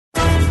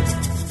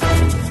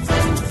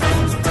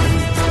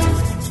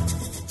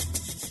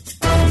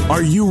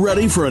Are you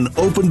ready for an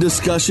open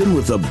discussion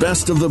with the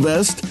best of the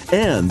best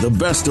and the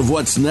best of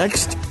what's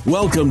next?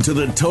 Welcome to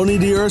the Tony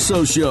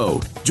DUrso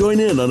Show. Join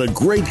in on a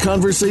great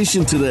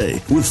conversation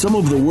today with some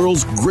of the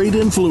world's great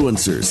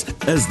influencers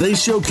as they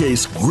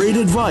showcase great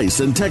advice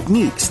and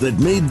techniques that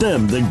made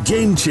them the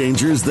game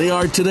changers they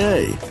are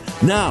today.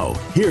 Now,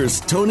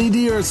 here's Tony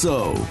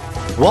DUrso.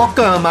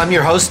 Welcome, I'm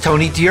your host,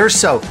 Tony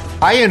DUrso.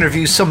 I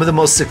interview some of the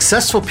most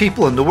successful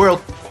people in the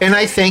world, and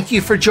I thank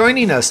you for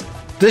joining us.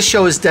 This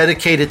show is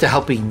dedicated to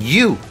helping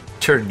you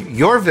turn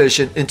your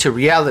vision into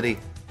reality.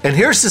 And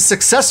here's a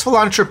successful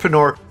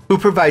entrepreneur who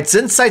provides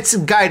insights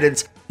and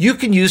guidance you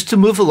can use to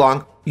move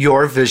along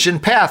your vision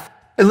path.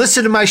 And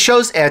listen to my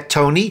shows at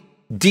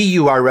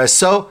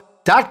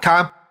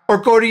TonyDUrso.com or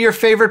go to your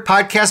favorite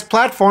podcast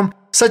platform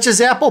such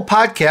as Apple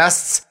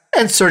Podcasts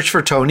and search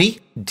for Tony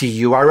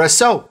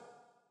DUrso.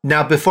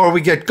 Now, before we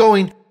get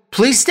going,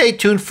 please stay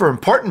tuned for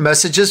important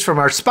messages from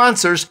our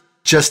sponsors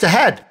just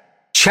ahead.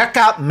 Check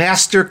out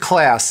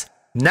Masterclass.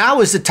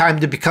 Now is the time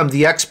to become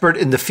the expert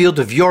in the field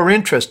of your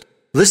interest.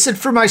 Listen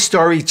for my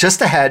story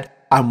just ahead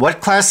on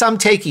what class I'm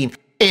taking,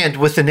 and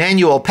with an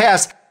annual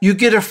pass, you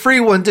get a free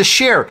one to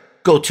share.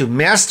 Go to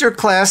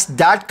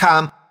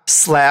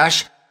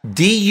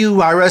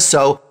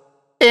masterclass.com/DUrso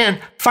and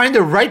find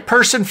the right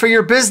person for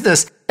your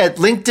business at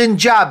LinkedIn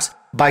Jobs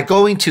by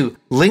going to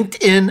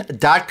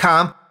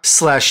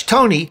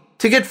linkedin.com/Tony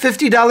to get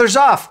 $50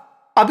 off.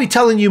 I'll be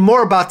telling you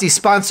more about these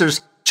sponsors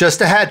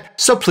just ahead,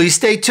 so please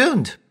stay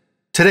tuned.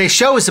 Today's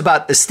show is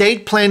about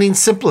estate planning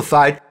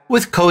simplified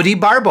with Cody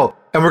Barbo,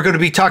 and we're going to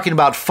be talking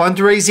about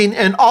fundraising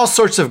and all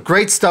sorts of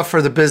great stuff for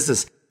the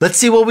business. Let's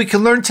see what we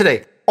can learn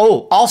today.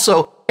 Oh,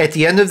 also, at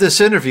the end of this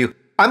interview,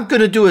 I'm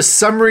going to do a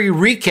summary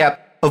recap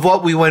of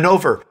what we went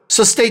over,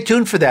 so stay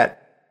tuned for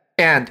that.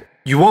 And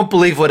you won't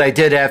believe what I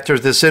did after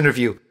this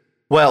interview.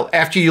 Well,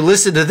 after you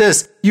listen to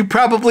this, you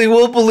probably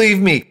will believe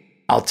me.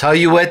 I'll tell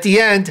you at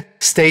the end.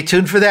 Stay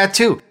tuned for that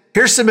too.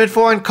 Here's some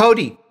info on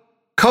Cody.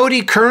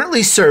 Cody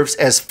currently serves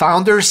as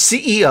founder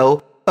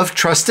CEO of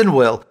Trust and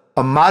Will,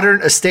 a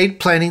modern estate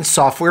planning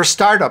software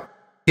startup.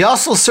 He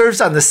also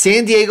serves on the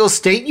San Diego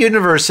State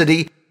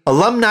University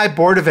Alumni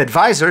Board of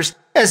Advisors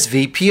as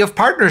VP of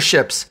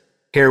Partnerships.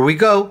 Here we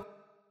go.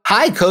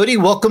 Hi, Cody.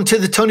 Welcome to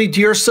the Tony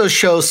DUrso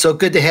Show. So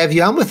good to have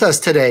you on with us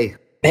today.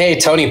 Hey,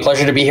 Tony.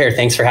 Pleasure to be here.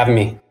 Thanks for having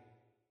me.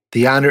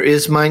 The honor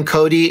is mine,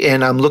 Cody,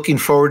 and I'm looking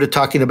forward to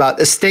talking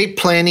about estate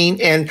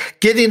planning and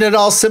getting it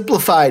all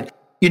simplified.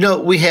 You know,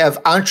 we have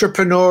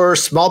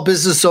entrepreneurs, small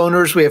business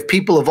owners, we have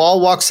people of all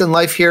walks in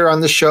life here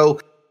on the show.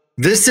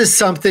 This is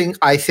something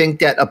I think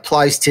that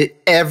applies to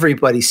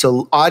everybody.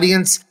 So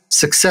audience,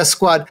 Success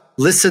Squad,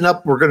 listen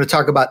up. We're going to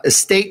talk about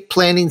estate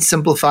planning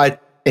simplified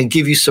and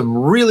give you some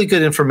really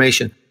good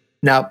information.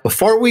 Now,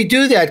 before we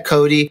do that,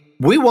 Cody,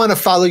 we want to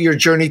follow your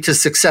journey to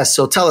success.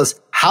 So tell us,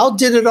 how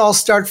did it all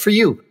start for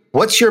you?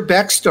 What's your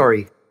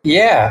backstory?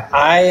 Yeah,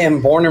 I am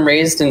born and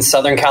raised in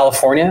Southern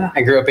California.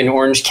 I grew up in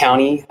Orange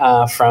County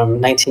from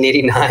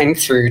 1989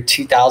 through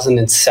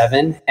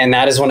 2007. And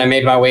that is when I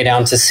made my way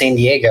down to San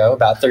Diego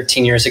about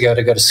 13 years ago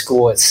to go to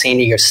school at San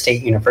Diego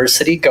State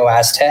University, go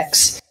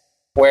Aztecs,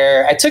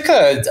 where I took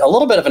a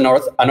little bit of an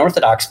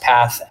unorthodox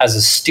path as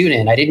a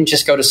student. I didn't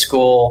just go to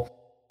school,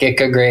 get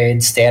good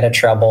grades, stay out of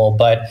trouble,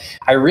 but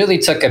I really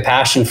took a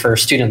passion for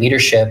student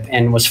leadership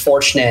and was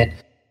fortunate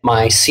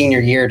my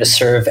senior year to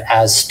serve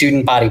as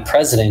student body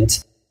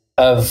president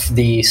of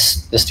the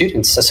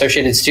students,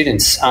 associated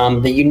students.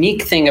 The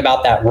unique thing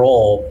about that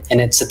role,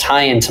 and it's a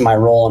tie-in to my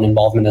role and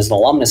involvement as an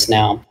alumnus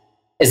now,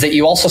 is that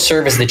you also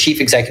serve as the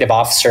chief executive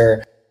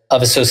officer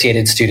of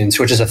Associated Students,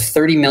 which is a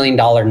 $30 million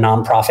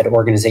nonprofit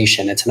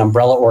organization. It's an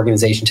umbrella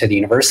organization to the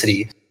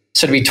university.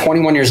 So to be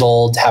 21 years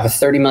old, to have a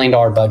 $30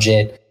 million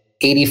budget,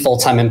 80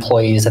 full-time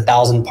employees,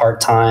 1,000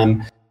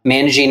 part-time,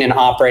 managing and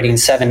operating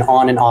 7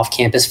 on and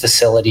off-campus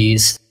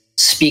facilities,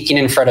 speaking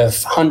in front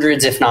of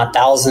hundreds, if not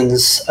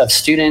thousands of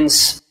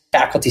students,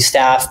 faculty,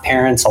 staff,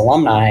 parents,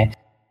 alumni.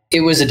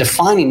 It was a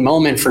defining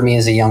moment for me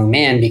as a young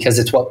man because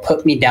it's what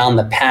put me down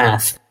the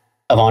path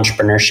of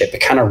entrepreneurship. It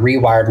kind of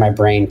rewired my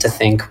brain to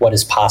think what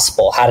is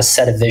possible, how to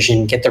set a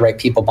vision, get the right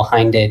people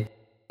behind it,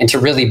 and to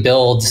really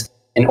build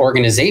an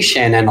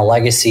organization and a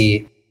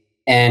legacy.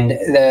 And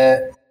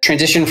the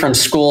transition from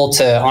school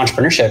to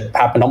entrepreneurship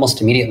happened almost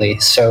immediately.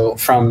 So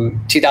from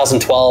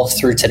 2012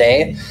 through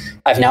today,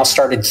 I've now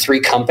started 3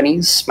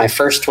 companies. My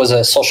first was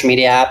a social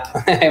media app.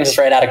 I was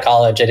right out of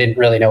college. I didn't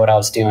really know what I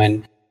was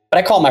doing, but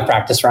I call it my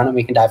practice run, and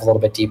we can dive a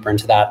little bit deeper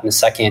into that in a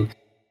second.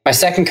 My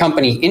second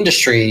company,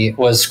 Industry,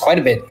 was quite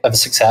a bit of a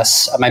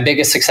success. My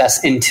biggest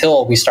success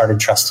until we started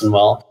Trust and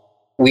Will.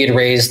 We had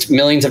raised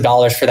millions of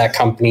dollars for that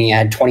company. I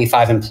had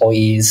 25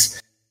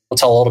 employees. We'll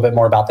tell a little bit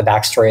more about the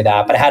backstory of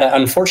that. But I had an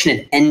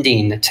unfortunate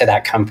ending to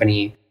that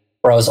company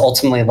where I was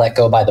ultimately let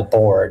go by the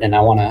board. And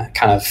I want to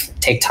kind of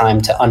take time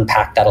to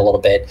unpack that a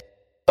little bit.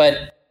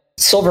 But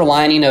silver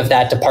lining of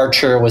that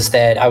departure was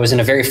that I was in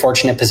a very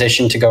fortunate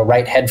position to go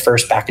right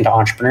headfirst back into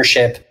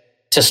entrepreneurship,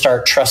 to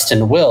start Trust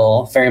and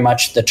Will, very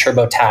much the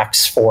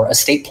TurboTax for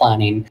estate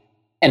planning.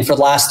 And for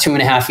the last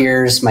 2.5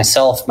 years,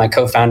 myself, my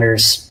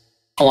co-founders,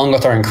 along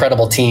with our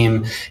incredible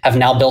team, have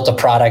now built a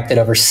product that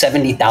over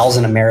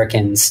 70,000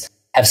 Americans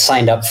have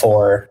signed up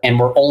for. And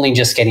we're only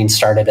just getting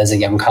started as a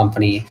young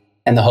company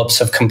in the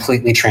hopes of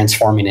completely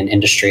transforming an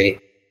industry.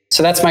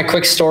 So that's my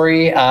quick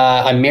story.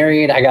 I'm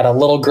married. I got a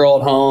little girl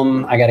at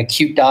home. I got a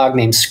cute dog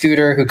named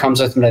Scooter who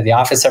comes with me to the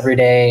office every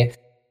day.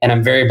 And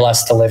I'm very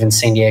blessed to live in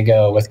San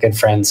Diego with good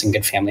friends and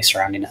good family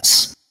surrounding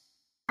us.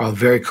 Oh,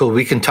 very cool.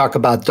 We can talk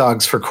about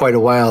dogs for quite a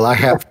while. I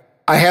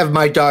have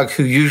my dog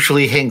who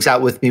usually hangs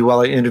out with me while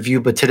I interview,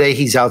 but today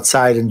he's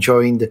outside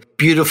enjoying the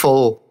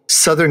beautiful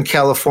Southern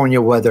California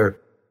weather.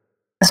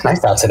 It's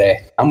nice out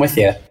today. I'm with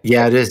you.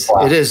 Yeah, it is.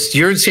 Wow. It is.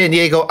 You're in San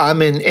Diego.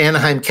 I'm in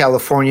Anaheim,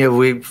 California.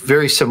 We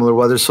very similar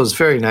weather, so it's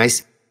very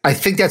nice. I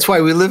think that's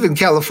why we live in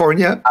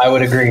California. I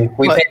would agree.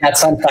 We pay that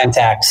sunshine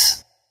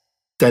tax.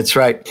 That's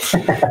right.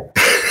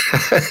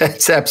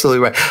 That's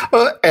absolutely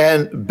right.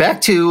 And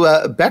back to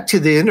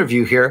the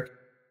interview here.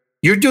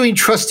 You're doing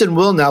trust and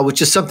will now,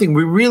 which is something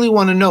we really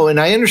want to know. And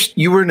I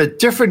understand you were in a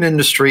different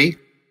industry,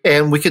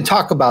 and we can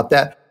talk about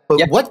that. But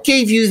yep. What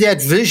gave you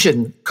that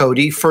vision,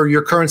 Cody, for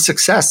your current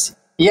success?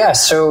 Yeah,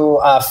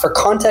 so for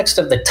context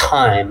of the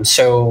time,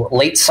 so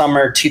late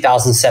summer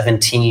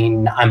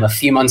 2017, I'm a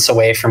few months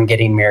away from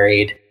getting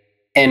married.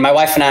 And my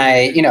wife and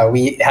I,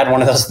 we had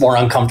one of those more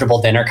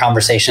uncomfortable dinner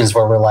conversations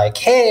where we're like,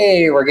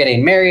 hey, we're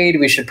getting married.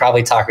 We should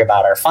probably talk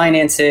about our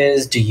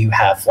finances. Do you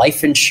have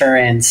life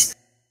insurance?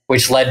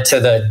 Which led to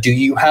the do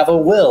you have a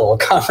will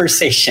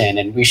conversation.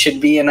 And we should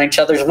be in each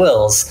other's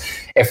wills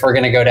if we're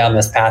going to go down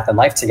this path in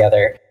life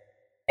together.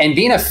 And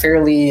being a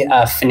fairly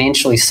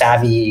financially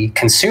savvy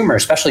consumer,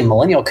 especially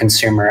millennial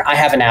consumer, I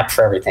have an app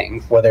for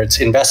everything, whether it's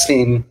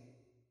investing,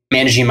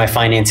 managing my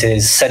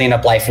finances, setting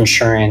up life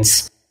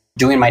insurance,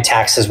 doing my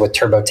taxes with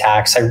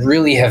TurboTax. I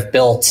really have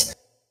built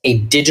a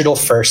digital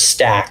first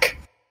stack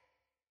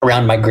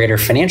around my greater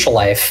financial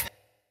life.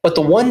 But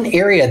the one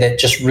area that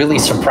just really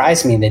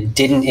surprised me that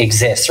didn't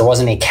exist, there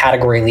wasn't a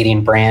category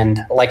leading brand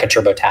like a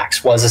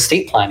TurboTax, was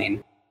estate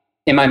planning.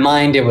 In my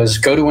mind, it was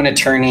go to an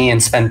attorney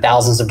and spend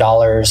thousands of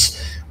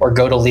dollars, or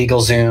go to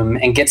LegalZoom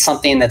and get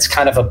something that's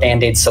kind of a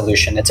Band-Aid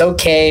solution. It's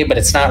okay, but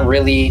it's not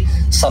really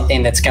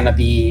something that's going to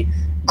be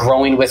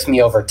growing with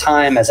me over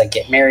time as I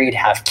get married,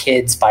 have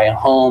kids, buy a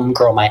home,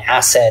 grow my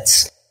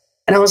assets.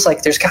 And I was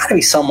like, there's got to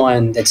be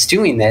someone that's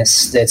doing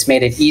this, that's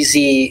made it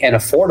easy and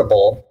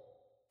affordable.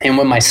 And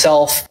when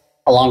myself,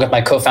 along with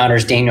my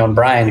co-founders, Daniel and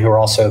Brian, who are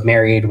also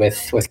married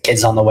with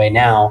kids on the way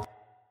now,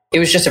 it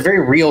was just a very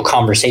real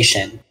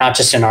conversation, not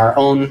just in our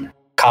own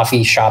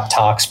coffee shop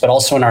talks, but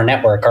also in our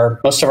network.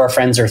 Most of our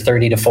friends are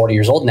 30 to 40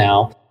 years old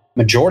now.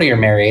 Majority are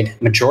married,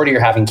 majority are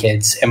having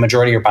kids, and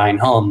majority are buying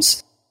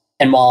homes.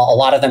 And while a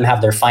lot of them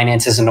have their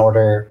finances in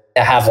order,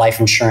 to have life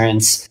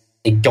insurance,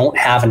 they don't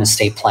have an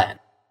estate plan.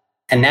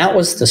 And that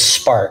was the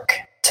spark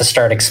to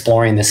start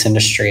exploring this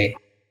industry.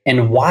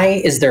 And why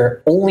is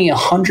there only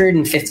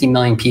 150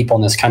 million people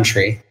in this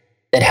country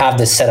that have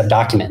this set of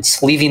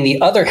documents, leaving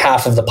the other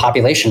half of the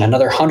population,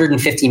 another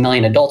 150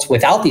 million adults,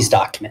 without these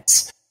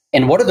documents?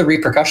 And what are the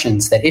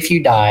repercussions that if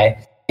you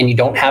die and you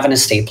don't have an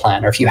estate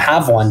plan, or if you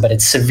have one, but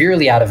it's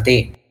severely out of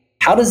date,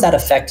 how does that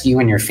affect you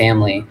and your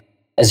family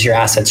as your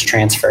assets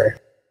transfer?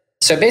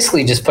 So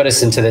basically just put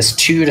us into this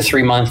 2 to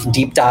 3 month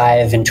deep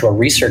dive into a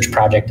research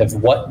project of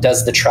what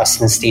does the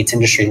trust and estates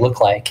industry look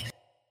like?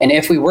 And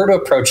if we were to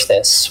approach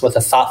this with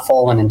a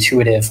thoughtful and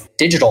intuitive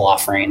digital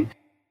offering,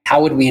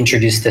 how would we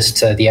introduce this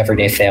to the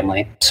everyday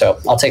family? So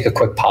I'll take a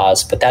quick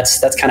pause, but that's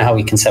kind of how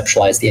we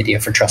conceptualize the idea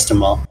for Trust and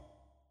Will.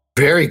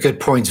 Very good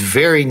points.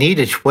 Very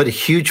needed. What a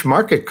huge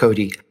market,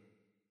 Cody.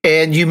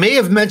 And you may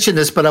have mentioned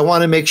this, but I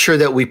want to make sure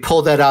that we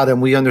pull that out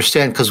and we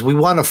understand, because we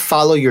want to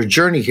follow your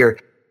journey here.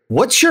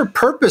 What's your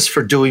purpose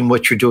for doing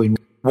what you're doing?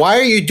 Why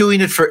are you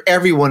doing it for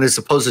everyone as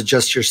opposed to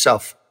just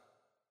yourself?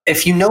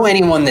 If you know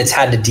anyone that's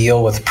had to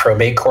deal with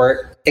probate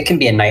court, it can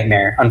be a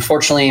nightmare.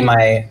 Unfortunately,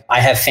 I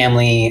have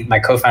family, my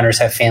co-founders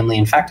have family.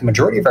 In fact, the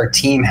majority of our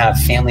team have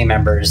family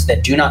members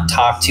that do not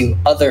talk to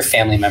other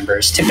family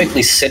members,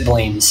 typically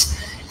siblings,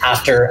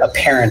 after a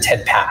parent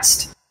had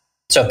passed.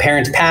 So a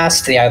parent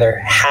passed, they either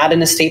had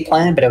an estate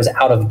plan, but it was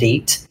out of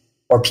date,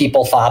 or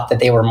people thought that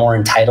they were more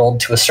entitled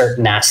to a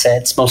certain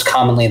assets, most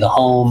commonly the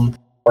home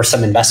or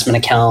some investment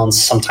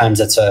accounts. Sometimes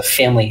it's a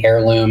family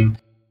heirloom.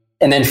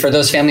 And then for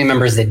those family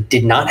members that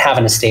did not have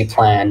an estate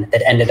plan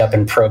that ended up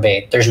in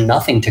probate, there's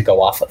nothing to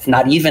go off of,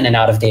 not even an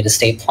out-of-date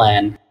estate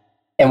plan.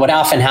 And what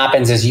often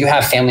happens is you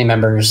have family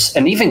members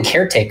and even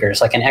caretakers,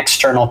 like an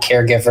external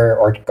caregiver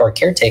or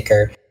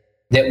caretaker,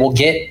 that will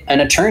get an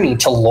attorney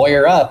to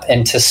lawyer up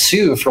and to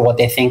sue for what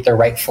they think they're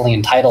rightfully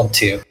entitled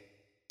to.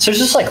 So there's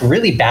just like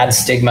really bad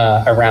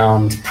stigma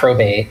around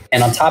probate.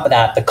 And on top of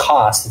that, the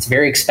cost, it's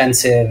very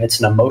expensive. It's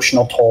an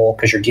emotional toll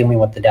because you're dealing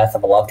with the death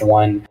of a loved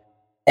one.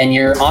 And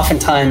you're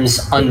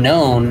oftentimes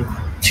unknown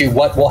to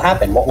what will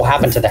happen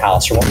to the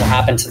house, or what will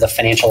happen to the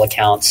financial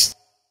accounts.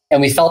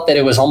 And we felt that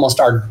it was almost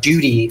our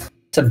duty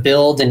to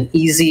build an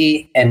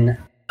easy and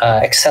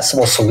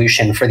accessible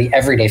solution for the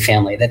everyday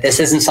family, that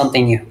this isn't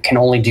something you can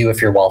only do if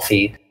you're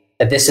wealthy,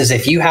 that this is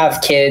if you have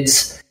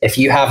kids, if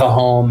you have a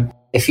home,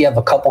 if you have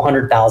a couple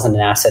 $100,000 in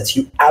assets,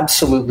 you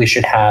absolutely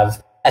should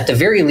have at the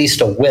very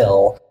least a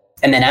will.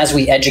 And then as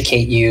we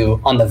educate you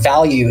on the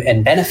value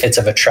and benefits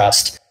of a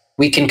trust,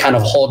 we can kind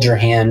of hold your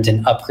hand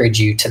and upgrade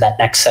you to that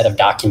next set of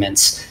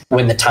documents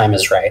when the time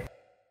is right.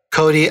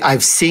 Cody,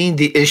 I've seen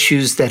the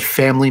issues that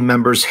family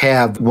members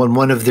have when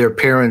one of their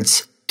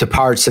parents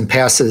departs and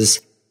passes,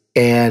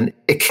 and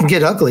it can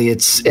get ugly.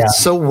 It's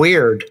so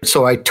weird.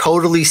 So I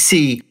totally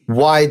see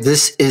why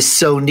this is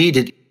so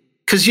needed.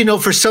 Because,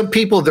 for some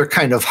people, they're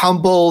kind of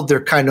humble.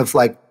 They're kind of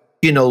like,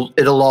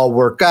 it'll all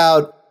work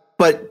out.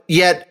 But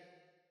yet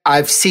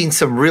I've seen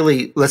some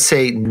really, let's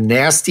say,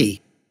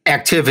 nasty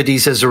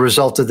activities as a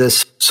result of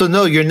this. So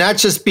no, you're not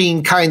just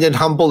being kind and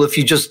humble if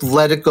you just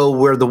let it go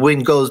where the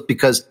wind goes,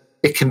 because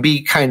it can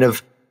be kind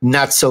of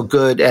not so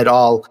good at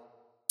all.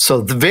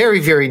 So the very,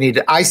 very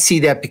needed. I see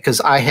that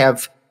because I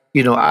have,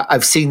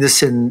 I've seen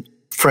this in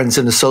friends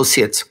and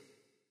associates.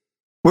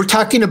 We're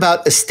talking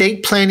about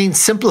estate planning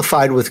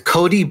simplified with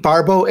Cody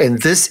Barbo,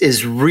 and this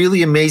is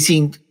really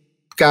amazing,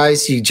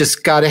 guys. You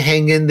just got to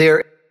hang in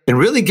there and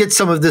really get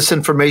some of this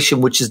information,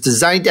 which is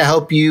designed to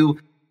help you.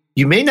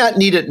 You may not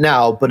need it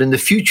now, but in the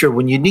future,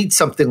 when you need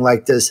something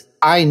like this,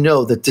 I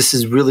know that this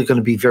is really going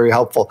to be very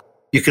helpful.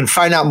 You can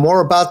find out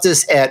more about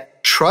this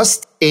at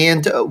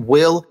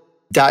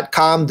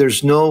trustandwill.com.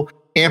 There's no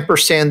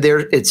ampersand there.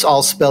 It's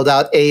all spelled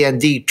out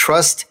AND,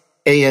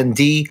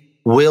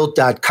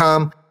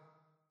 trustandwill.com.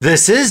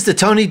 This is the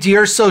Tony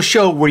DUrso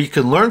Show, where you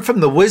can learn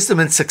from the wisdom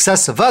and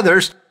success of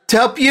others to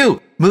help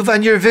you move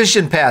on your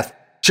vision path.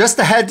 Just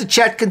ahead, the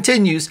chat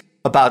continues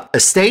about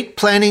estate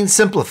planning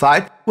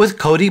simplified with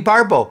Cody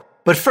Barbo.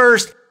 But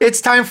first,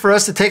 it's time for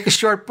us to take a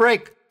short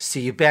break.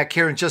 See you back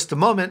here in just a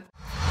moment.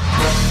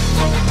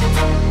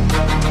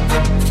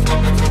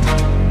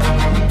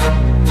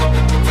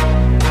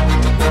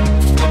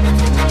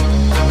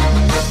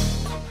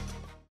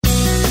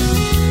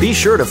 Be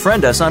sure to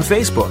friend us on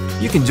Facebook.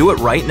 You can do it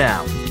right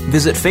now.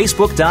 Visit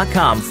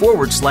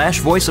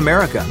facebook.com/Voice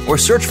America or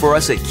search for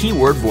us at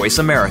keyword Voice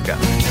America.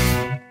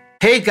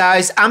 Hey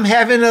guys, I'm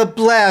having a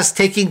blast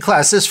taking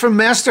classes from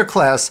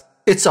Masterclass.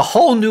 It's a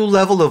whole new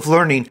level of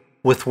learning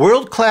with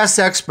world-class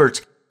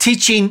experts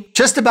teaching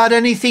just about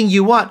anything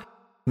you want.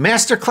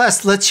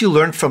 Masterclass lets you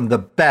learn from the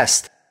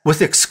best with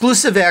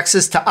exclusive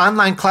access to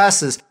online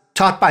classes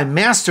taught by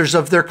masters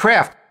of their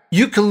craft.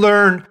 You can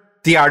learn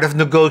the art of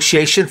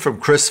negotiation from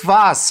Chris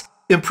Voss,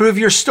 improve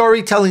your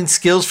storytelling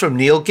skills from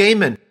Neil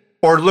Gaiman,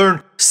 or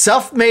learn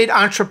self-made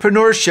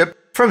entrepreneurship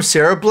from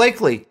Sarah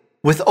Blakely.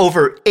 With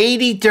over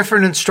 80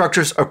 different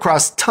instructors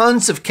across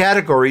tons of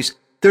categories,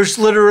 there's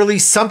literally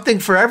something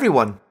for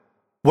everyone.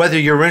 Whether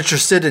you're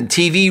interested in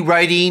TV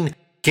writing,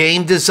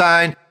 game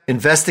design,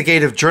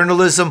 investigative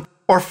journalism,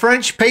 or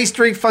French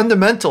pastry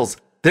fundamentals,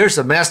 there's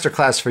a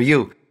masterclass for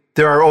you.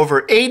 There are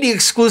over 80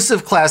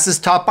 exclusive classes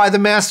taught by the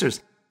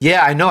masters.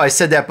 Yeah, I know I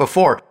said that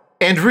before.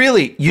 And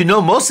really,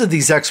 most of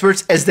these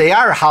experts as they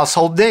are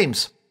household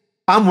names.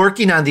 I'm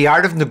working on the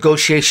art of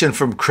negotiation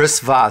from Chris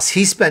Voss.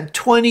 He spent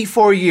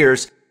 24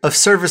 years of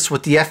service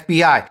with the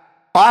FBI.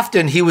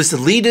 Often, he was the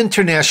lead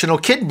international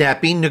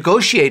kidnapping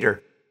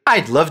negotiator.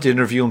 I'd love to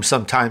interview him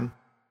sometime.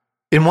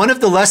 In one of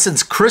the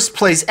lessons, Chris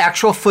plays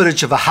actual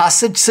footage of a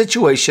hostage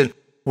situation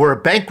where a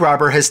bank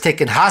robber has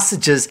taken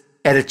hostages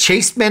at a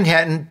Chase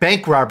Manhattan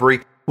bank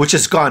robbery, which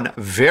has gone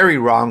very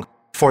wrong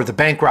for the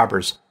bank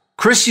robbers.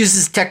 Chris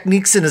uses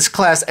techniques in his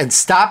class and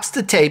stops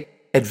the tape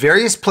at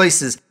various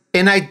places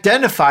and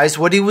identifies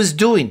what he was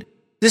doing.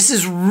 This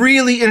is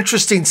really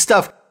interesting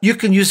stuff you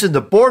can use in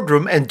the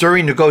boardroom and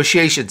during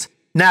negotiations.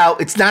 Now,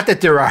 it's not that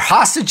there are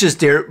hostages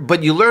there,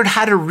 but you learn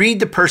how to read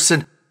the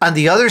person on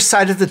the other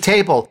side of the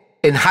table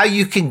and how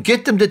you can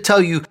get them to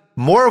tell you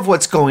more of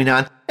what's going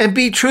on and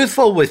be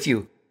truthful with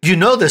you. You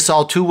know this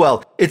all too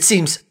well. It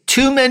seems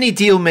too many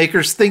deal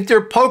makers think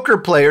they're poker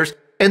players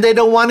and they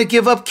don't want to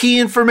give up key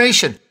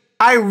information.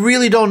 I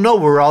really don't know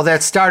where all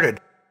that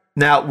started.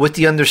 Now, with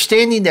the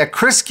understanding that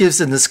Chris gives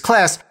in this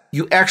class,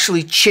 you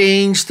actually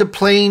change the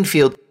playing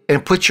field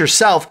and put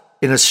yourself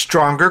in a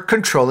stronger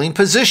controlling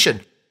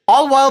position.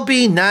 All while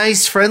being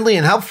nice, friendly,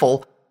 and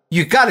helpful.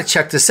 You got to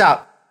check this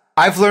out.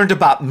 I've learned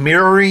about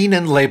mirroring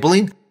and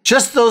labeling,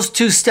 just those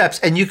 2 steps,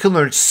 and you can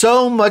learn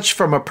so much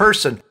from a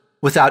person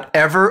without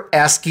ever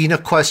asking a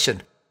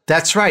question.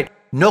 That's right,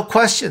 no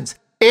questions,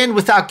 and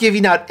without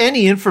giving out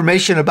any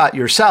information about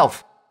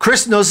yourself.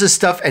 Chris knows his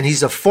stuff, and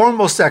he's a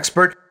foremost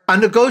expert on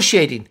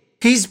negotiating.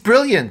 He's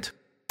brilliant.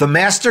 The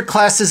master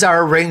classes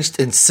are arranged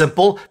in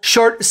simple,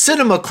 short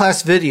cinema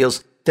class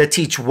videos that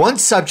teach one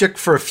subject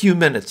for a few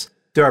minutes.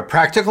 There are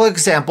practical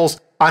examples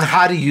on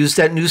how to use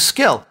that new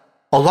skill.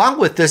 Along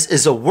with this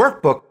is a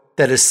workbook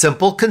that is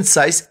simple,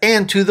 concise,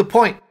 and to the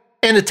point.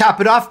 And to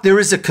top it off, there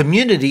is a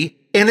community,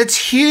 and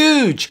it's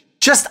huge.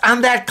 Just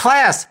on that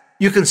class,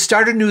 you can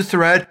start a new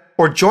thread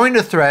or join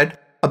a thread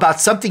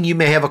about something you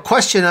may have a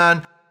question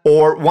on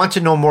or want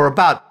to know more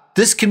about.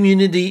 This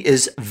community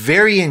is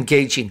very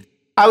engaging.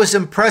 I was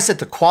impressed at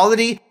the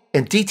quality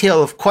and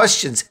detail of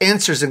questions,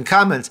 answers, and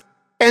comments.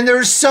 And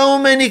there's so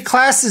many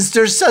classes.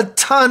 There's a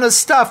ton of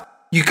stuff.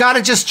 You got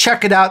to just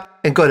check it out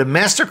and go to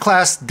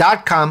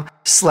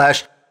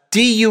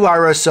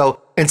masterclass.com/DURSO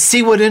and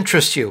see what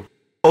interests you.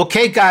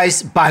 Okay,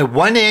 guys, buy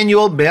one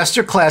annual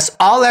Masterclass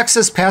All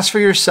Access Pass for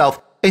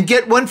yourself and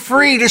get one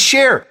free to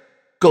share.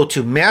 Go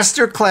to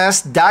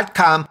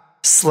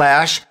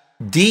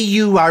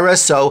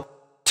masterclass.com/DURSO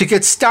to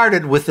get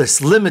started with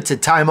this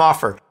limited time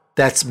offer.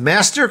 That's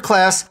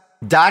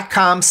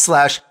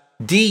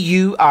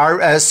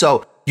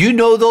masterclass.com/DURSO. You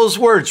know those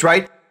words,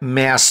 right?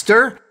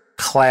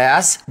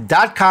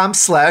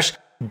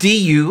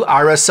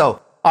 Masterclass.com/DURSO.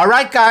 All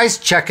right, guys,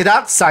 check it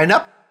out, sign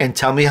up, and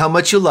tell me how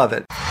much you love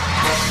it.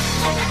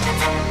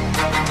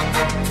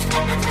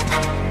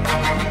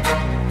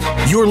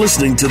 You're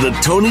listening to the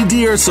Tony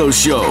DUrso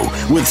Show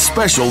with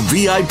special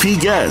VIP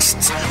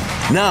guests.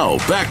 Now,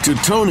 back to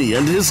Tony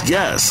and his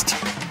guest.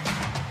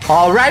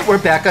 All right, we're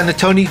back on the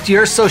Tony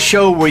DUrso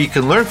Show, where you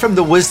can learn from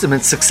the wisdom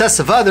and success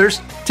of others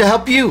to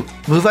help you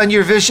move on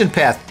your vision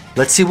path.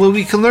 Let's see what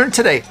we can learn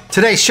today.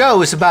 Today's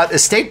show is about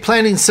estate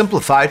planning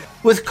simplified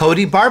with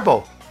Cody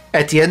Barbo.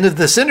 At the end of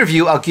this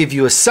interview, I'll give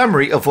you a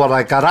summary of what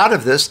I got out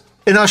of this,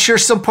 and I'll share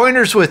some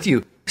pointers with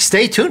you.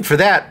 Stay tuned for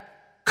that.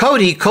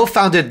 Cody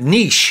co-founded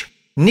Niche.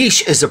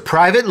 Niche is a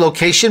private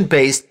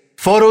location-based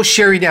photo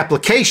sharing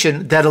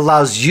application that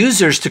allows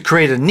users to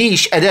create a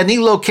niche at any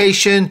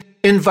location,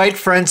 invite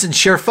friends, and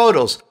share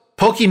photos.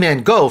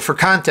 Pokemon Go for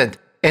content.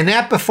 An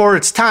app before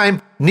its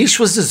time, Niche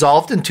was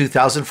dissolved in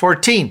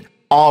 2014.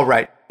 All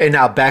right, and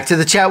now back to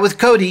the chat with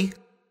Cody.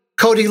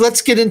 Cody,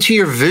 let's get into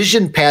your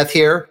vision path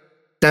here.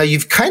 Now,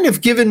 you've kind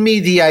of given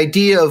me the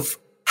idea of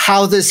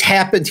how this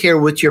happened here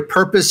with your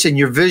purpose and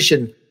your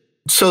vision.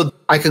 So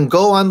I can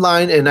go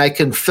online and I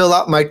can fill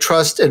out my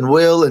trust and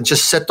will and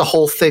just set the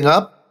whole thing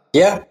up?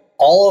 Yeah.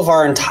 All of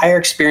our entire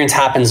experience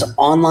happens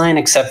online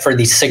except for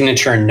the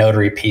signature and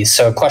notary piece.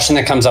 So a question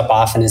that comes up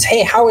often is,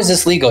 hey, how is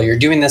this legal? You're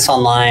doing this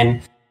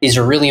online. These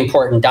are really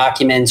important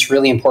documents,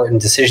 really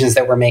important decisions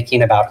that we're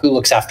making about who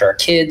looks after our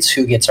kids,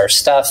 who gets our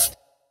stuff,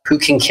 who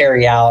can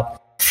carry out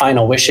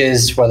final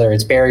wishes, whether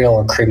it's burial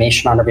or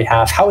cremation on our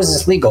behalf. How is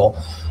this legal?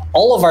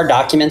 All of our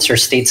documents are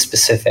state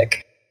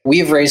specific. We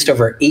have raised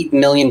over $8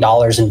 million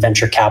in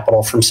venture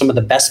capital from some of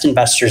the best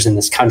investors in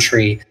this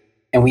country.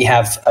 And we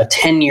have a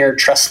 10-year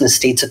trust and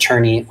estates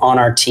attorney on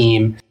our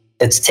team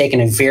that's taken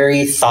a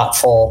very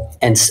thoughtful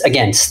and,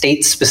 again,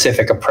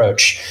 state-specific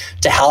approach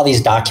to how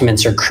these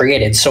documents are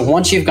created. So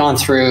once you've gone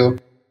through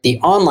the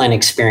online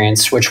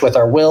experience, which with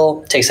our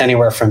will takes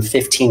anywhere from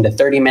 15 to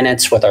 30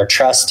 minutes, with our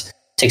trust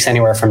takes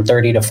anywhere from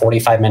 30 to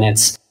 45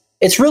 minutes,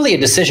 it's really a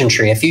decision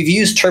tree. If you've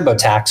used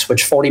TurboTax,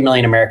 which 40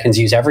 million Americans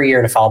use every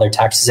year to file their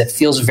taxes, it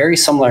feels very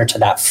similar to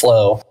that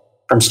flow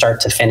from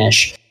start to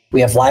finish. We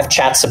have live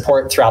chat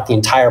support throughout the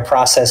entire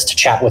process to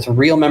chat with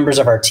real members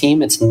of our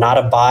team. It's not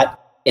a bot.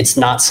 It's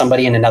not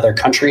somebody in another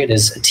country. It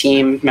is a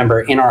team member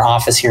in our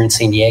office here in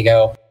San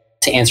Diego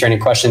to answer any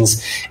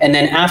questions. And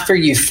then after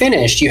you've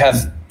finished, you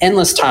have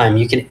endless time.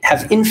 You can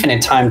have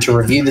infinite time to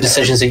review the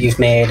decisions that you've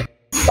made,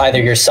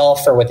 either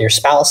yourself or with your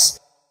spouse.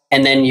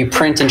 And then you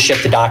print and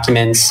ship the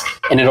documents.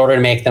 And in order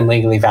to make them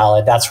legally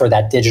valid, that's where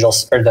that digital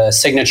or the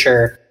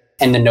signature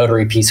and the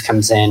notary piece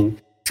comes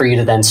in for you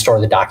to then store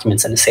the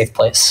documents in a safe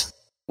place.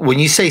 When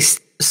you say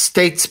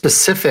state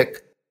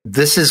specific,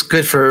 this is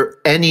good for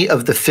any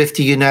of the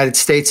 50 United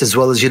States as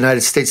well as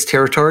United States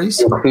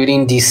territories?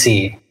 Including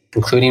DC,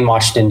 including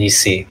Washington,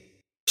 DC.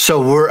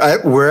 So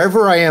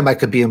wherever I am, I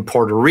could be in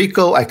Puerto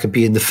Rico, I could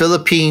be in the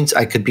Philippines,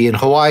 I could be in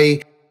Hawaii.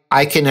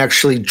 I can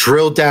actually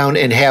drill down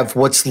and have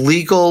what's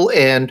legal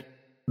and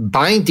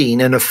binding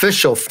and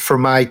official for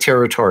my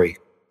territory.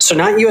 So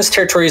not U.S.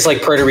 territories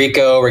like Puerto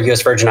Rico or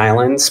U.S. Virgin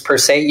Islands per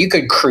se. You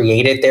could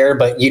create it there,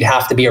 but you'd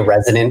have to be a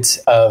resident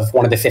of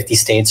one of the 50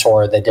 states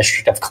or the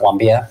District of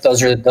Columbia.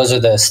 Those are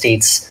the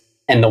states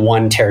and the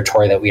one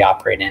territory that we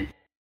operate in.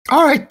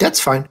 All right, that's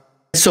fine.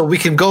 So we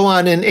can go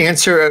on and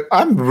answer.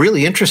 I'm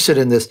really interested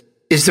in this.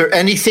 Is there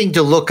anything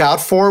to look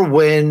out for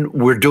when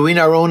we're doing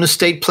our own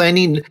estate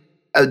planning?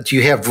 Do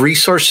you have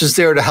resources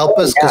there to help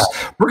us? Because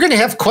we're going to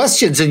have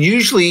questions, and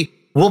usually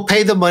we'll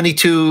pay the money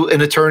to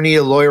an attorney,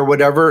 a lawyer,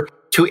 whatever,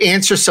 to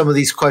answer some of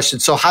these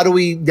questions. So how do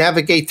we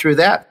navigate through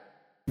that?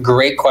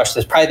 Great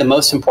question. It's probably the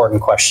most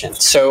important question.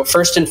 So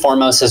first and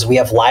foremost is we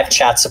have live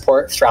chat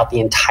support throughout the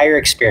entire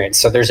experience.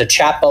 So there's a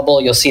chat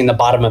bubble you'll see in the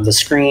bottom of the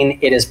screen.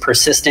 It is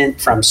persistent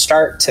from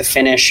start to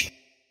finish.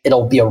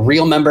 It'll be a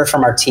real member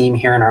from our team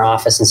here in our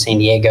office in San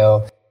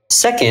Diego.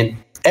 Second,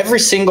 every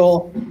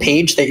single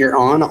page that you're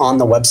on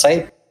the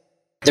website,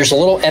 there's a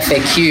little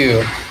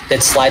FAQ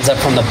that slides up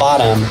from the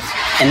bottom.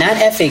 And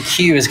that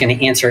FAQ is going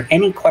to answer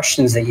any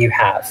questions that you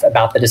have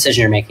about the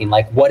decision you're making,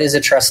 like what is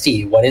a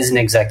trustee? What is an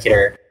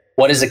executor?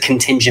 What is a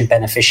contingent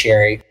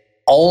beneficiary?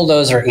 All of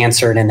those are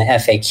answered in the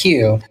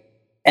FAQ.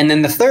 And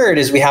then the third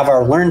is we have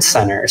our Learn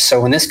Center.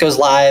 So when this goes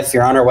live,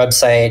 you're on our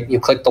website, you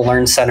click the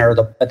Learn Center,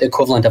 the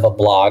equivalent of a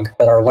blog,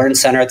 but our Learn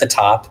Center at the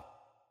top.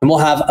 And we'll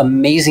have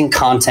amazing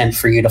content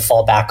for you to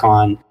fall back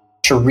on,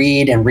 to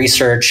read and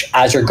research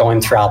as you're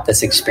going throughout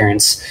this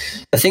experience.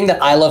 The thing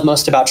that I love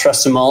most about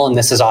Trust and Mull, and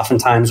this is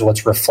oftentimes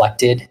what's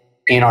reflected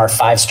in our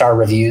 5-star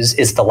reviews,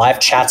 is the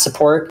live chat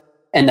support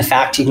and the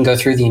fact you can go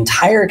through the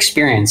entire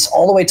experience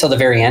all the way till the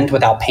very end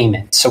without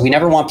payment. So we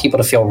never want people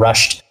to feel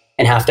rushed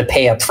and have to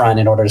pay up front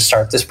in order to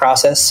start this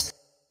process.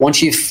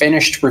 Once you've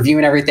finished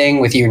reviewing everything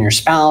with you and your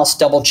spouse,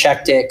 double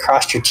checked it,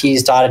 crossed your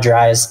T's, dotted your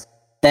I's,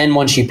 then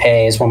once you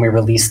pay is when we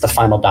release the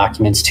final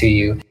documents to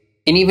you.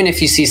 And even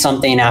if you see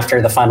something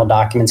after the final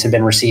documents have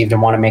been received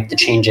and want to make the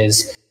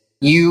changes,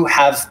 you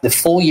have the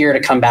full year to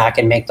come back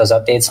and make those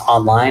updates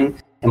online,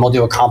 and we'll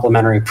do a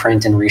complimentary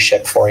print and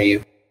reship for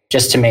you,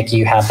 just to make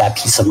you have that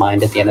peace of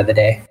mind at the end of the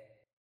day.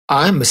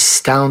 I'm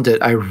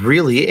astounded. I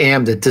really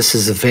am that this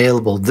is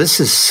available. This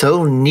is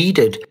so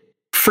needed.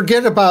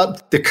 Forget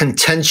about the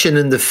contention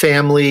in the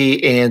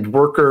family and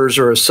workers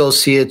or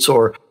associates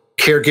or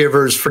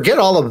caregivers. Forget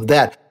all of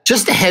that.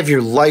 Just to have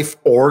your life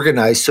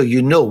organized so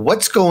you know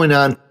what's going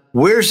on,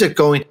 where's it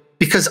going?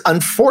 Because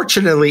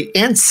unfortunately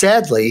and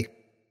sadly,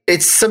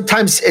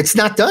 sometimes it's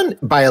not done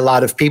by a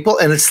lot of people,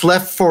 and it's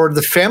left for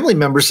the family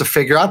members to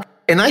figure out.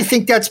 And I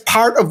think that's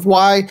part of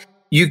why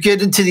you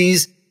get into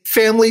these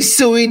families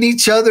suing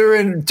each other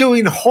and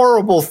doing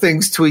horrible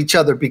things to each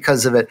other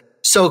because of it.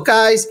 So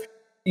guys,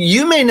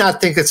 you may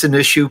not think it's an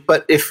issue,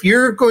 but if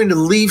you're going to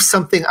leave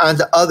something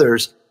onto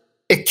others,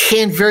 it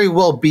can very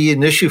well be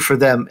an issue for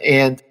them.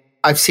 And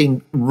I've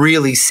seen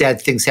really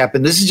sad things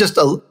happen. This is just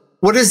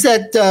what is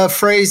that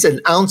phrase? An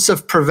ounce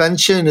of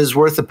prevention is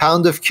worth a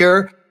pound of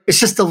cure. It's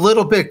just a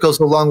little bit goes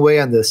a long way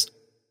on this.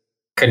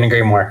 Couldn't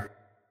agree more.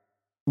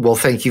 Well,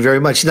 thank you very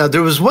much. Now,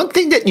 there was one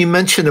thing that you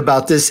mentioned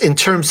about this in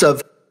terms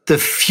of the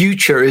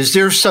future. Is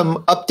there some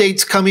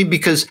updates coming?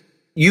 Because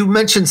you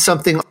mentioned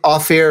something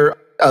off air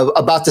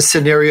about the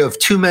scenario of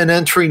 2 men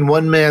entering,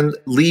 1 man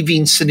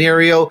leaving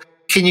scenario.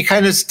 Can you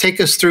kind of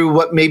take us through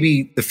what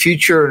maybe the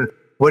future and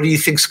what do you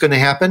think is going to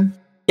happen?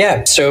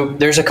 Yeah, so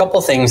there's a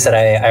couple things that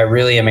I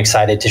really am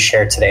excited to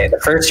share today. The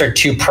first are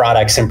 2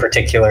 products in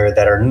particular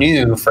that are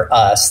new for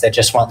us that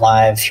just went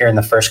live here in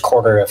the first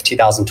quarter of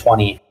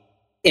 2020.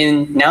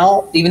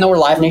 Now, even though we're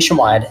live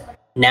nationwide,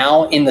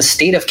 now in the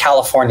state of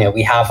California,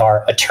 we have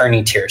our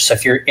attorney tier. So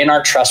if you're in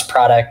our trust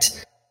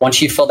product,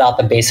 once you filled out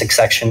the basic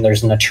section,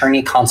 there's an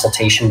attorney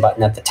consultation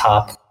button at the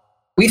top.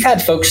 We've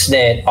had folks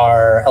that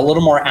are a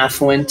little more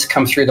affluent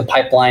come through the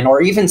pipeline,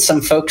 or even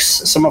some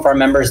of our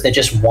members that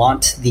just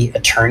want the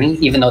attorney,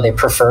 even though they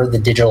prefer the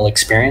digital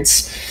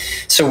experience.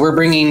 So we're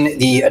bringing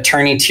the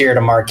attorney tier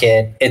to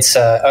market. It's,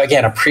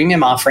 again, a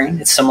premium offering.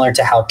 It's similar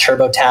to how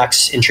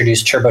TurboTax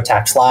introduced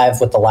TurboTax Live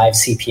with the live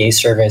CPA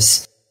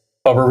service.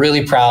 But we're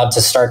really proud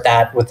to start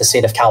that with the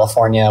state of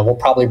California. We'll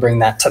probably bring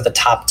that to the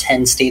top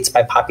 10 states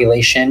by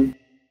population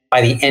by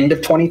the end of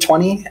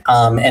 2020,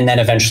 and then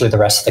eventually the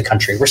rest of the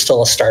country. We're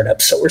still a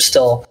startup, so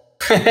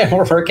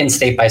we're working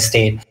state by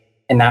state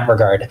in that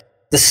regard.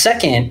 The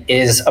second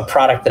is a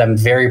product that I'm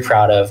very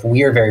proud of,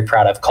 we are very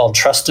proud of, called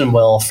Trust and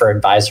Will for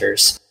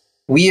Advisors.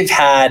 We have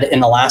had,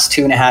 in the last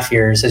 2.5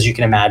 years, as you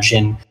can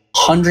imagine,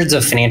 hundreds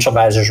of financial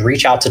advisors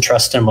reach out to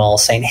Trust and Will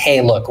saying,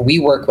 hey, look, we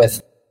work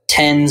with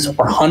tens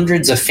or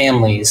hundreds of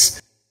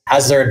families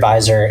as their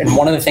advisor. And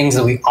one of the things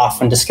that we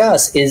often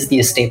discuss is the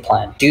estate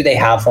plan. Do they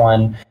have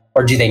one?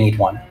 Or do they need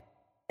one?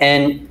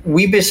 And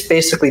we just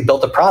basically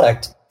built a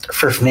product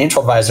for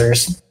financial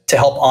advisors to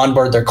help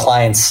onboard their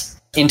clients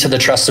into the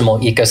Trust and Will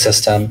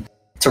ecosystem.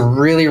 It's a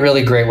really,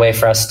 really great way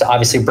for us to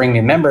obviously bring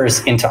new members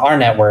into our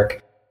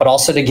network, but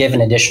also to give an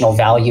additional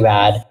value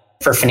add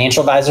for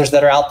financial advisors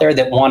that are out there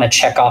that want to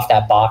check off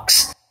that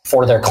box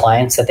for their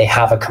clients that they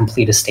have a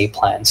complete estate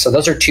plan. So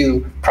those are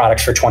 2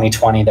 products for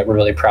 2020 that we're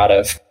really proud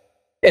of.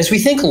 As we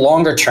think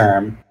longer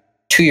term,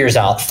 2 years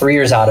out, 3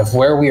 years out of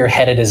where we are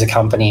headed as a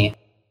company,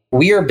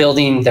 we are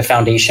building the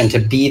foundation to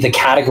be the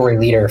category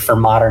leader for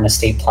modern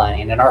estate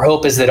planning. And our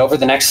hope is that over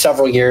the next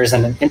several years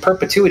and in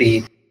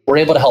perpetuity, we're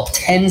able to help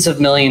tens of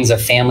millions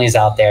of families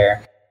out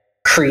there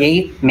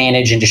create,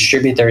 manage, and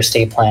distribute their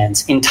estate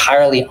plans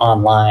entirely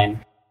online.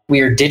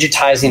 We are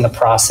digitizing the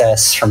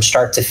process from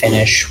start to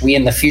finish. We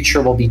in the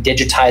future will be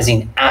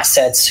digitizing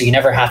assets, so you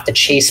never have to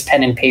chase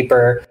pen and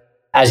paper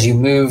as you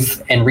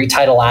move and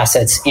retitle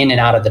assets in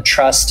and out of the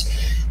trust.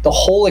 The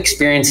whole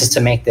experience is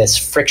to make this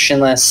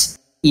frictionless,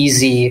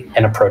 easy,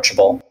 and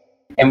approachable.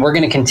 And we're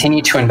going to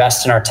continue to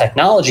invest in our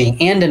technology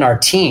and in our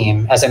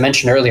team. As I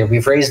mentioned earlier,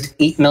 we've raised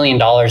 $8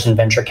 million in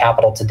venture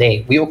capital to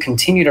date. We will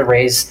continue to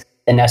raise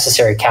the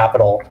necessary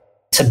capital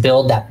to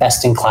build that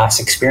best-in-class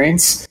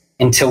experience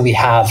until we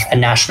have a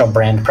national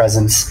brand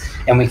presence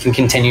and we can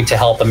continue to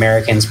help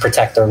Americans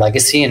protect their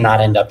legacy and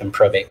not end up in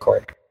probate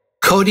court.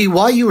 Cody,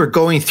 while you were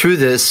going through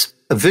this,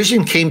 a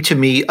vision came to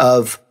me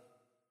of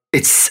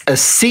it's a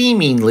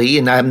seemingly,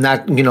 and I'm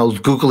not,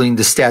 Googling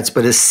the stats,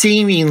 but a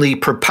seemingly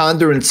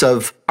preponderance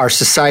of our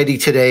society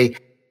today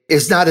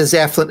is not as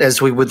affluent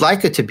as we would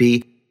like it to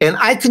be. And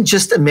I can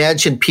just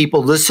imagine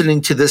people listening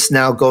to this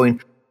now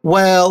going,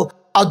 well,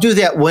 I'll do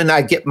that when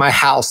I get my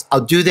house.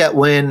 I'll do that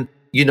when,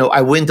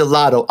 I win the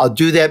lotto. I'll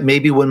do that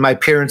maybe when my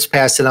parents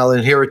pass and I'll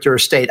inherit their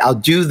estate. I'll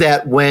do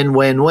that when.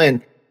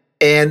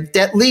 And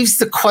that leaves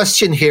the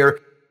question here,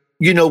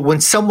 when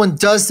someone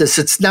does this,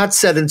 it's not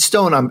set in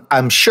stone.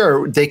 I'm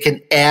sure they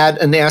can add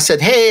an asset.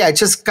 Hey, I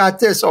just got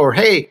this, or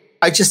hey,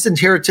 I just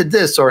inherited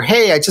this, or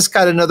hey, I just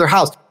got another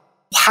house.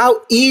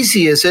 How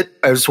easy is it,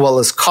 as well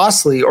as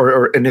costly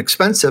or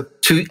inexpensive,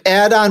 to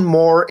add on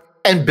more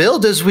and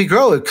build as we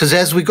grow? Because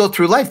as we go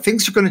through life,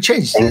 things are going to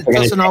change. It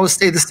doesn't always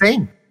stay the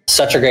same.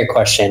 Such a great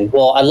question.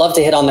 Well, I'd love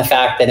to hit on the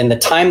fact that in the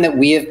time that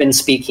we have been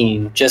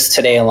speaking, just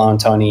today alone,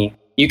 Tony,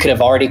 you could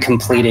have already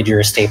completed your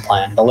estate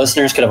plan. The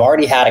listeners could have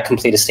already had a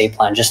complete estate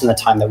plan just in the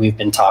time that we've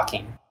been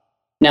talking.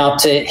 Now,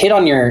 to hit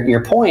on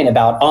your point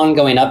about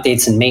ongoing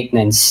updates and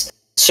maintenance,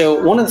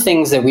 so one of the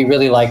things that we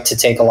really like to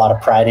take a lot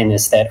of pride in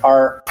is that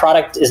our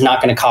product is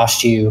not going to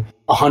cost you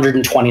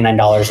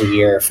 $129 a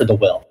year for the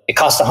will. It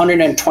costs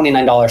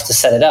 $129 to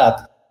set it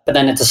up, but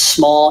then it's a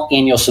small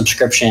annual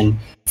subscription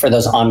for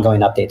those ongoing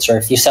updates. Or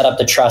if you set up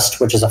the trust,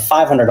 which is a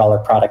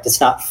 $500 product,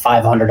 it's not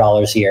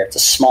 $500 a year. It's a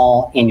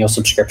small annual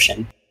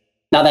subscription.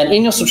 Now, that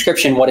annual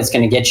subscription, what it's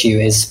going to get you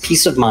is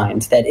peace of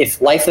mind that if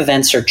life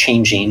events are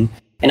changing,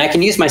 and I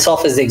can use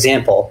myself as the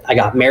example. I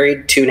got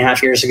married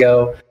 2.5 years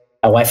ago.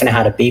 My wife and I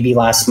had a baby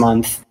last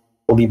month.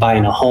 We'll be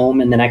buying a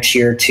home in the next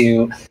year or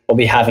two. We'll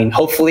be having,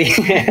 hopefully,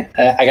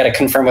 I got to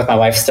confirm with my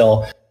wife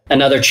still,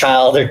 another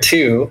child or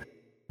two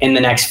in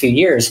the next few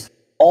years.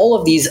 All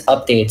of these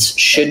updates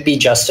should be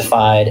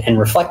justified and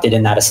reflected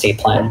in that estate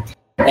plan.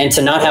 And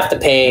to not have to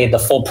pay the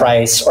full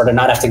price or to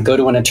not have to go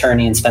to an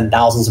attorney and spend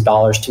thousands of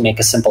dollars to make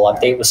a simple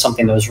update was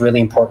something that was really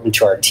important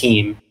to our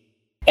team.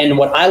 And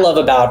what I love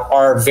about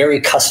our very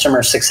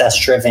customer success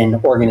driven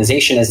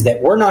organization is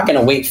that we're not going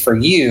to wait for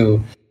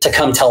you to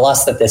come tell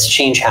us that this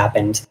change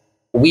happened.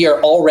 We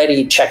are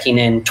already checking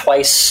in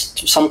twice,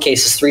 some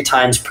cases 3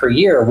 times per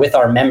year with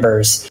our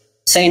members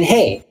saying,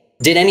 hey,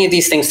 did any of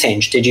these things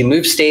change? Did you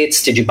move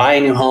states? Did you buy a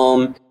new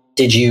home?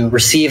 Did you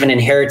receive an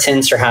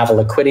inheritance or have a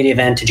liquidity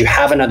event? Did you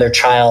have another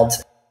child?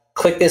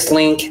 Click this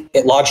link.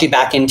 It logs you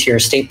back into your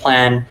estate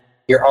plan.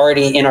 You're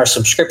already in our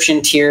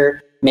subscription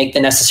tier. Make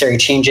the necessary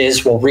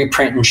changes. We'll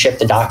reprint and ship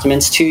the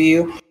documents to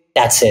you.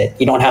 That's it.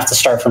 You don't have to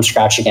start from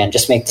scratch again.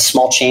 Just make the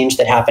small change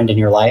that happened in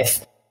your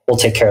life. We'll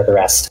take care of the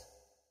rest.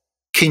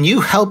 Can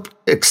you help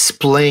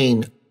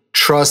explain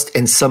trust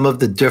and some of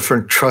the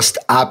different trust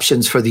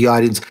options for the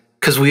audience?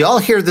 Because we all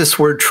hear this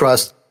word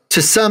trust.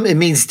 To some, it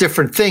means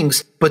different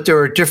things, but there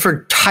are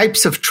different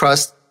types of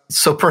trust.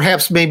 So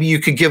perhaps maybe you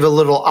could give a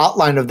little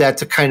outline of that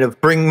to kind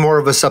of bring more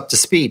of us up to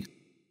speed.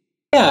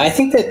 Yeah, I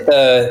think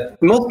that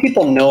most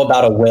people know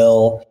about a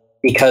will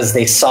because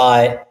they saw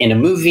it in a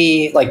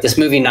movie, like this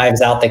movie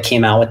Knives Out that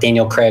came out with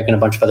Daniel Craig and a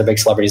bunch of other big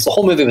celebrities. The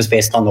whole movie was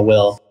based on the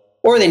will,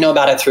 or they know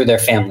about it through their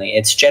family.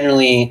 It's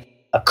generally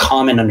a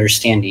common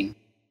understanding.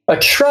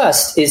 But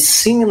trust is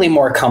seemingly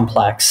more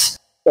complex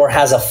or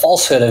has a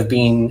falsehood of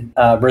being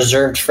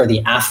reserved for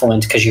the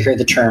affluent because you hear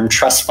the term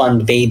trust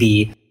fund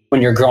baby when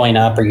you're growing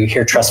up, or you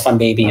hear trust fund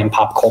baby in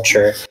pop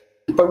culture.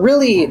 But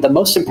really, the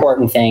most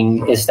important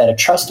thing is that a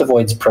trust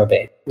avoids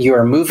probate. You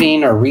are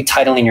moving or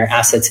retitling your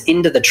assets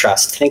into the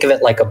trust. Think of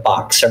it like a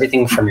box.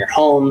 Everything from your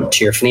home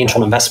to your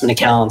financial investment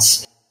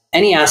accounts,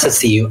 any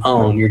assets that you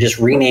own, you're just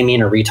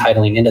renaming or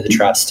retitling into the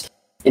trust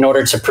in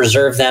order to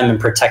preserve them and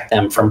protect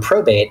them from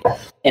probate.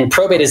 And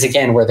probate is,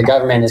 again, where the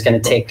government is going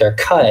to take their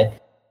cut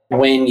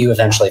when you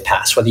eventually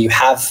pass. Whether you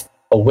have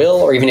a will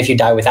or even if you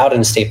die without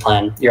an estate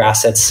plan, your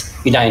assets,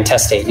 you die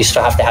intestate, you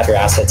still have to have your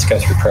assets go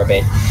through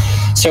probate.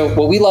 So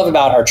what we love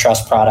about our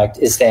trust product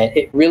is that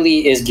it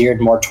really is geared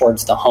more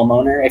towards the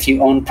homeowner. If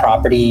you own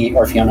property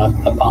or if you own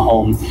a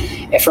home,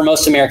 for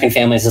most American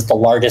families, it's the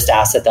largest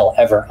asset they'll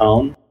ever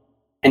own.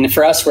 And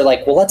for us, we're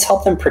like, well, let's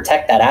help them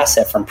protect that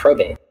asset from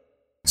probate.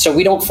 So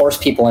we don't force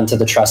people into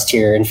the trust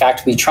tier. In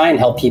fact, we try and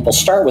help people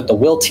start with the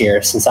will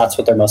tier since that's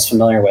what they're most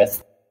familiar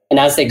with. And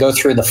as they go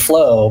through the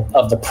flow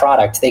of the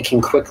product, they can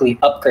quickly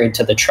upgrade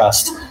to the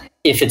trust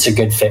if it's a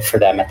good fit for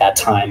them at that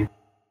time.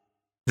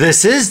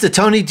 This is the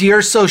Tony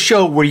DUrso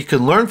Show, where you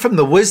can learn from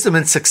the wisdom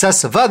and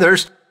success of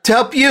others to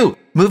help you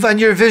move on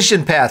your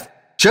vision path.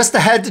 Just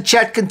ahead, the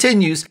chat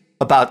continues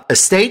about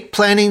estate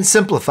planning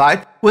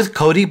simplified with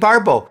Cody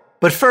Barbo.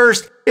 But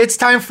first, it's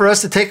time for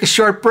us to take a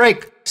short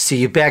break. See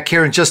you back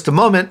here in just a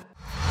moment.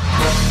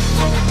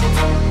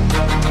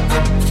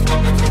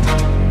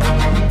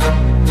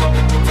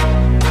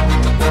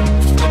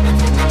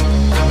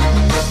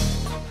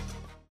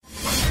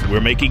 We're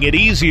making it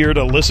easier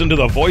to listen to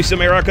the Voice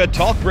America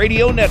Talk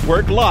Radio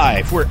Network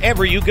live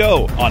wherever you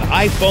go on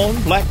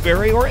iPhone,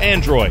 BlackBerry, or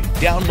Android.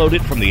 Download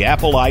it from the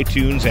Apple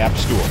iTunes App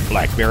Store,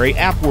 BlackBerry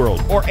App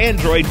World, or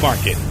Android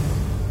Market.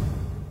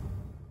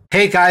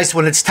 Hey guys,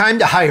 when it's time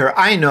to hire,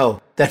 I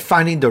know that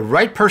finding the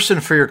right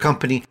person for your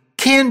company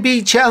can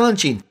be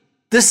challenging.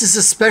 This is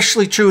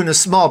especially true in a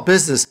small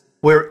business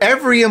where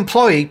every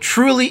employee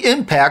truly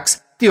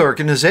impacts the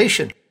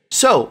organization.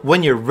 So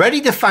when you're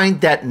ready to find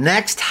that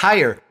next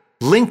hire,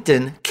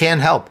 LinkedIn can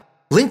help.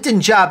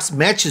 LinkedIn Jobs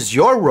matches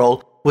your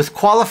role with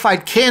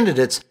qualified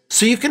candidates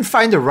so you can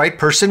find the right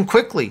person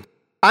quickly.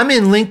 I'm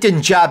in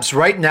LinkedIn Jobs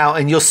right now,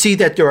 and you'll see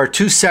that there are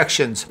 2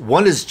 sections.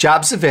 One is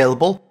jobs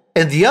available,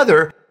 and the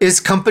other is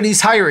companies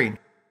hiring.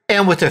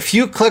 And with a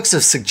few clicks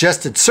of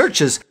suggested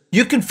searches,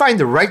 you can find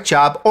the right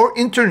job or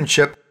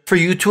internship for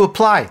you to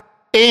apply.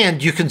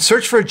 And you can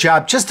search for a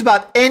job just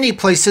about any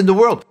place in the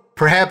world.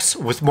 Perhaps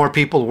with more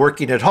people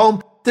working at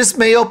home, this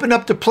may open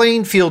up the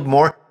playing field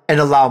more and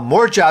allow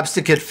more jobs to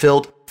get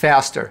filled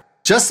faster.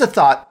 Just a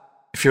thought.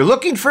 If you're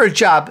looking for a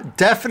job,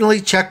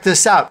 definitely check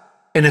this out.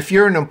 And if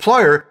you're an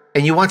employer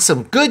and you want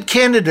some good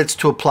candidates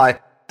to apply,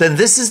 then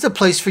this is the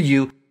place for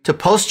you to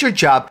post your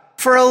job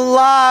for a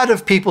lot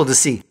of people to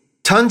see.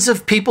 Tons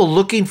of people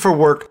looking for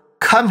work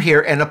come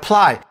here and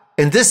apply.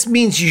 And this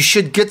means you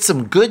should get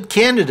some good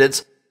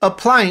candidates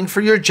applying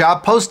for your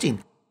job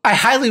posting. I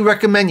highly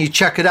recommend you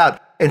check it out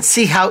and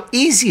see how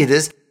easy it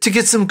is to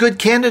get some good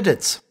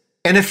candidates.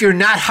 And if you're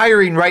not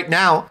hiring right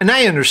now, and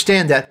I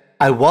understand that,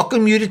 I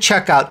welcome you to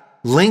check out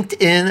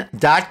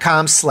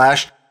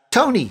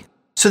linkedin.com/Tony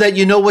so that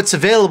you know what's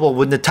available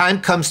when the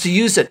time comes to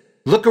use it.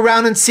 Look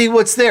around and see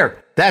what's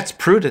there. That's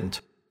prudent.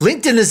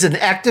 LinkedIn is an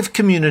active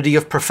community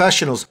of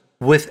professionals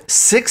with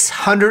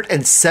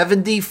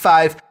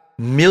 675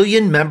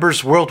 million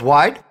members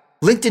worldwide.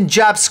 LinkedIn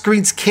Jobs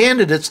screens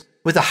candidates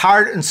with the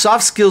hard and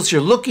soft skills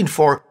you're looking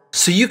for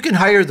so you can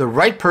hire the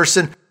right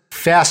person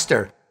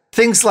faster.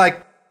 Things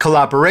like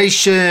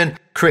collaboration,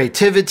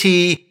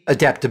 creativity,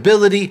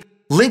 adaptability.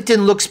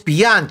 LinkedIn looks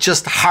beyond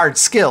just hard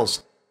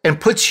skills and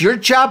puts your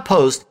job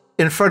post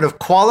in front of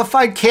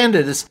qualified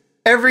candidates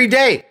every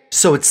day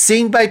so it's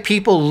seen by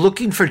people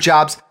looking for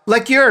jobs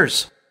like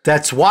yours.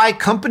 That's why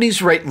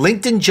companies rate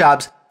LinkedIn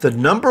Jobs the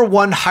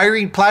 #1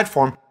 hiring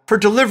platform for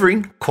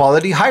delivering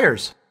quality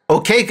hires.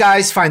 Okay,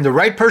 guys, find the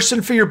right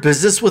person for your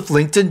business with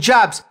LinkedIn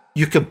Jobs.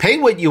 You can pay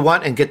what you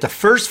want and get the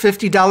first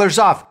 $50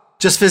 off.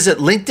 Just visit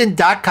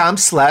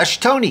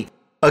linkedin.com/Tony.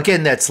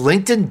 Again, that's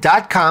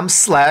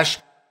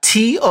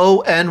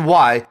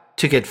linkedin.com/TONY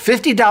to get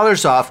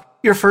 $50 off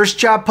your first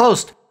job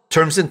post.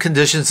 Terms and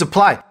conditions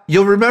apply.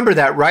 You'll remember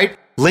that, right?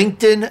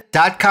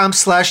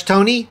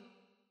 linkedin.com/Tony.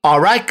 All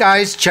right,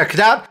 guys, check it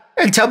out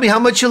and tell me how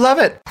much you love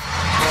it.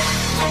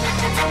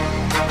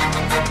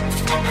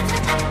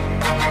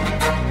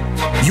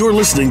 You're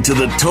listening to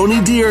the Tony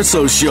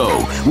DUrso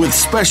Show with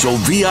special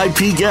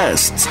VIP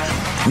guests.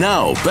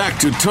 Now, back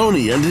to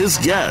Tony and his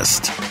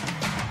guest.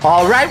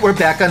 All right, we're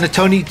back on the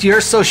Tony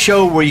DUrso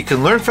Show where you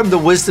can learn from the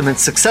wisdom and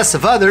success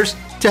of others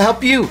to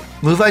help you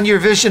move on your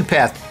vision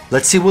path.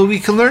 Let's see what we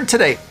can learn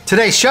today.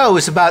 Today's show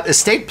is about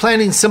estate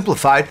planning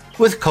simplified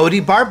with Cody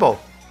Barbo.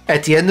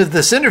 At the end of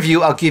this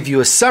interview, I'll give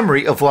you a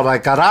summary of what I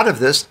got out of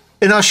this,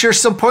 and I'll share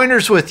some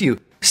pointers with you.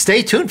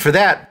 Stay tuned for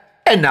that.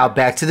 And now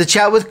back to the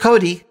chat with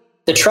Cody.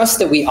 The trust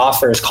that we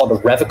offer is called a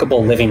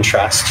revocable living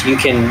trust. You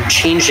can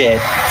change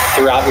it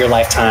throughout your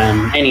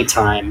lifetime,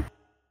 anytime.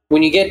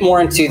 When you get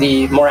more into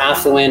the more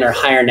affluent or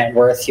higher net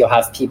worth, you'll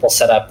have people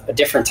set up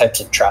different types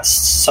of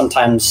trusts,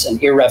 sometimes an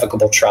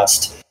irrevocable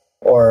trust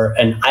or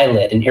an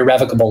ILIT, an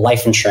irrevocable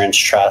life insurance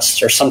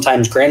trust, or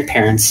sometimes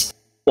grandparents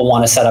will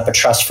want to set up a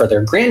trust for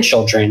their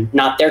grandchildren,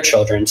 not their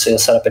children. So you'll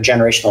set up a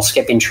generational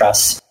skipping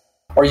trust.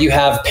 Or you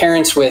have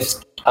parents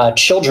with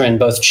children,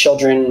 both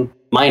children,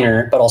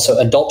 minor, but also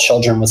adult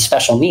children with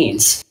special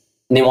needs,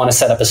 and they want to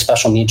set up a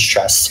special needs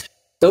trust.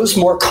 Those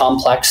more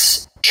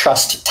complex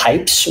trust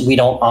types we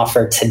don't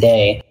offer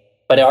today,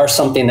 but are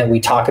something that we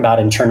talk about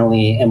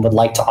internally and would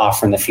like to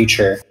offer in the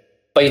future.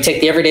 But you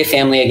take the everyday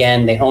family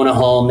again, they own a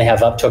home, they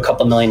have up to a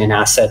couple million in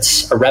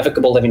assets. A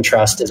revocable living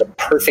trust is a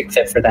perfect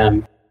fit for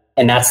them.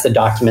 And that's the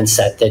document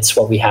set. That's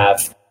what we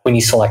have when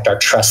you select our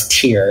trust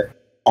tier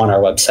on our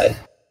website.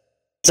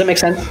 Does that make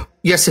sense?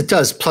 Yes, it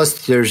does.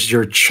 Plus, there's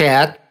your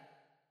chat.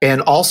 And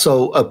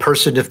also a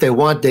person, if they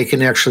want, they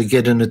can actually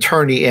get an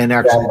attorney and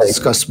actually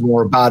discuss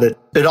more about it.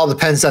 It all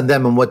depends on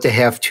them and what they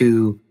have,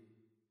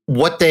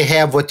 what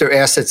their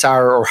assets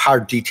are, or how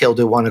detailed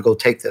they want to go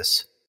take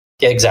this.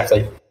 Yeah,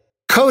 exactly.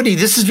 Cody,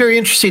 this is very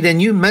interesting.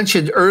 And you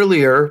mentioned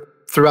earlier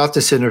throughout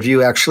this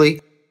interview, actually,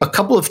 a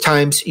couple of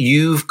times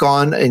you've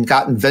gone and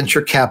gotten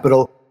venture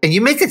capital, and you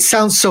make it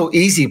sound so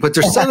easy, but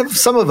there's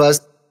some of us,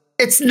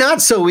 it's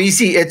not so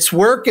easy. It's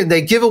work, and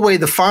they give away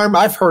the farm.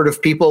 I've heard of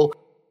people,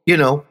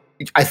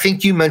 I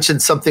think you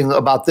mentioned something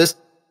about this.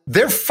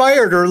 They're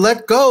fired or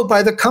let go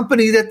by the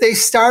company that they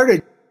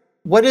started.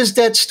 What is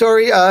that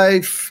story?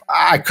 I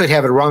could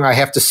have it wrong. I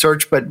have to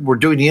search, but we're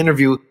doing the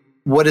interview.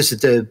 What is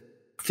it?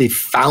 The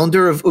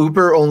founder of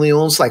Uber only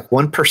owns like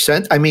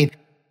 1%. I mean,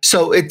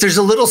 so there's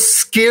a little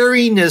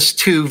scariness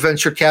to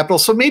venture capital.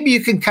 So maybe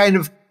you can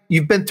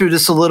you've been through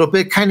this a little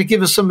bit, kind of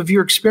give us some of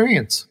your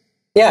experience.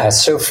 Yeah,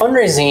 so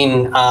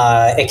fundraising,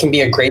 it can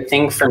be a great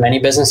thing for many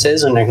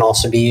businesses, and it can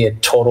also be a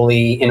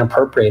totally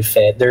inappropriate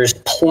fit. There's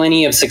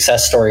plenty of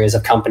success stories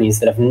of companies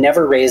that have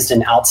never raised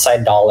an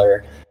outside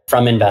dollar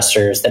from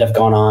investors that have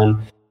gone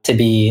on to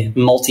be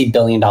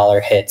multi-billion-dollar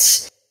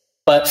hits.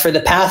 But for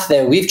the path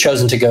that we've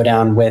chosen to go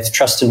down with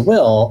Trust and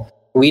Will,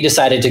 we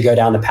decided to go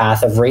down the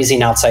path of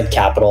raising outside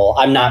capital.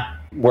 I'm not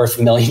worth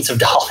millions of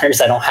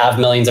dollars. I don't have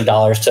millions of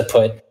dollars to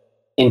put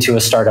into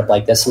a startup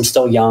like this. I'm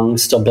still young,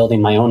 still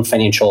building my own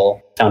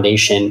financial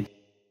foundation.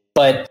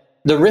 But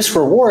the risk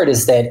reward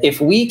is that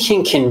if we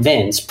can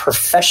convince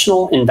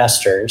professional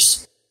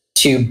investors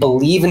to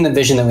believe in the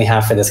vision that we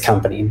have for this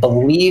company,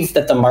 believe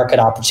that the market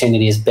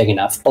opportunity is big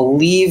enough,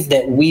 believe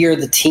that we are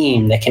the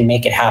team that can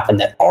make it happen,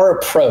 that our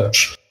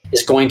approach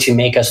is going to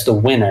make us the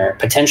winner,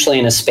 potentially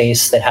in a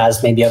space that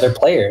has maybe other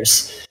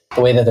players,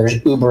 the way that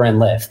there's Uber and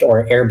Lyft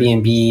or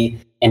Airbnb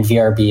and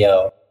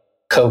VRBO,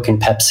 Coke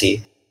and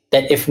Pepsi.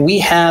 That if we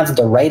have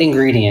the right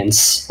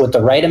ingredients with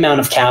the right amount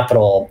of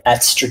capital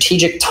at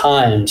strategic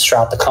times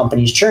throughout the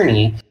company's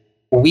journey,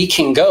 we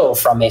can go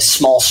from a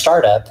small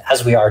startup,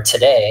 as we are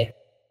today,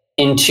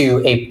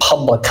 into a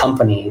public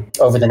company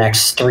over the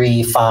next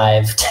 3,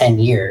 5, 10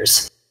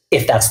 years,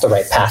 if that's the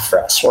right path for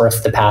us, or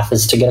if the path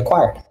is to get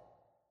acquired.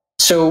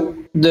 So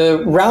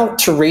the route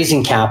to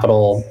raising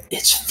capital,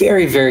 it's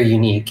very, very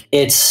unique.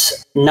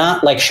 It's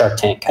not like Shark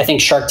Tank. I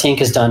think Shark Tank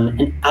has done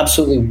an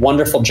absolutely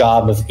wonderful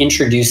job of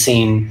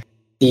introducing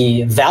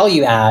the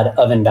value add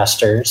of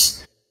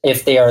investors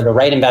if they are the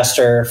right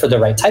investor for the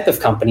right type of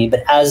company.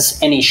 But as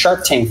any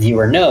Shark Tank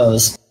viewer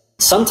knows,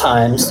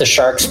 sometimes the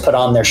sharks put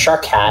on their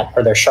shark hat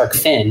or their shark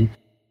fin,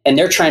 and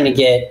they're trying to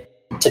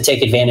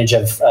take advantage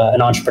of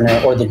an entrepreneur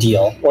or the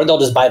deal, or they'll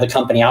just buy the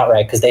company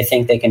outright because they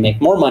think they can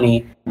make more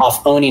money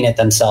off owning it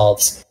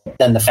themselves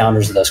than the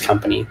founders of those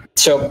companies.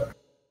 So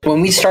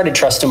when we started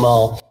Trust &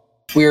 Well,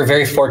 we were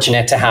very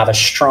fortunate to have a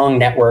strong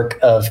network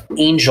of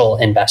angel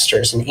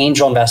investors. An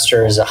angel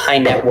investor is a high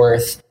net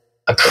worth,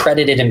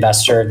 accredited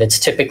investor that's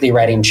typically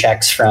writing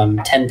checks from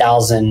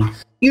 $10,000,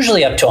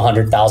 usually up to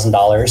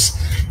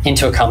 $100,000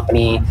 into a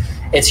company.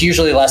 It's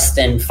usually less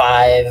than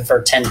 5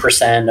 or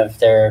 10% of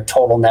their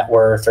total net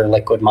worth or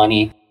liquid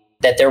money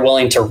that they're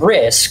willing to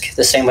risk,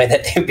 the same way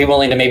that they'd be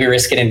willing to maybe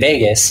risk it in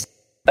Vegas,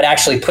 but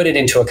actually put it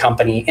into a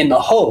company in the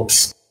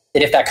hopes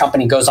that if that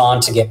company goes on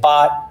to get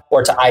bought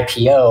or to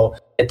IPO,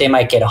 that they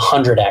might get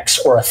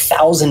 100x or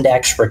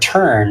 1,000x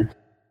return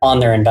on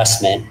their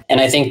investment.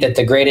 And I think that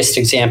the greatest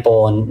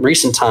example in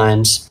recent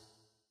times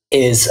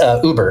is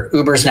Uber.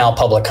 Uber's now a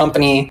public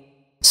company.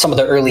 Some of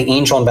the early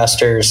angel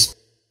investors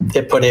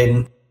that put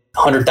in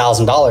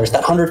 $100,000,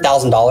 that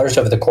 $100,000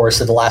 over the course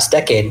of the last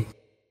decade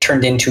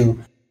turned into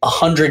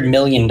 $100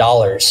 million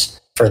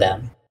for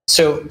them.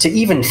 So to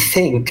even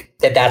think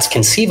that that's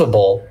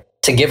conceivable,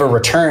 to give a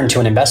return to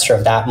an investor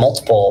of that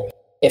multiple,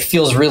 it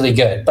feels really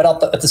good.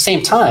 But at the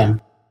same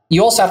time,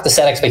 you also have to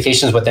set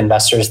expectations with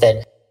investors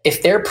that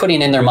if they're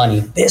putting in their money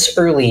this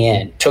early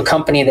in to a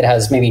company that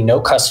has maybe no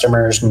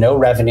customers, no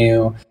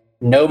revenue,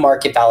 no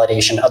market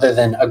validation other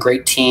than a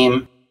great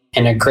team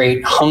and a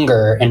great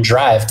hunger and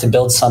drive to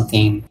build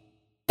something,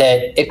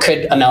 that it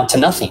could amount to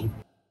nothing.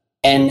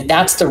 And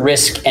that's the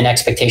risk and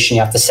expectation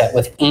you have to set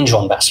with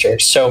angel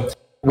investors. So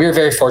we're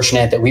very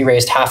fortunate that we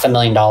raised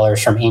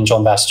 $500,000 from angel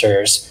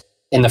investors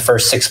in the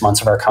first 6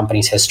 months of our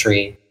company's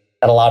history.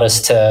 That allowed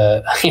us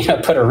to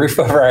put a roof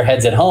over our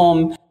heads at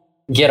home,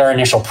 get our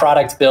initial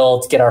product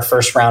built, get our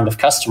first round of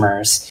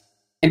customers,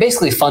 and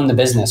basically fund the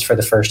business for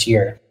the first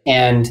year.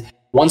 And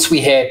once we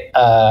hit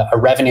a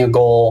revenue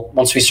goal,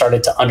 once we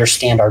started to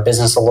understand our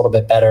business a little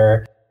bit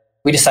better,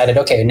 we decided,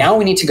 okay, now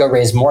we need to go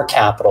raise more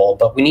capital,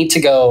 but we need to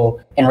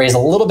go and raise a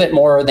little bit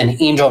more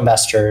than angel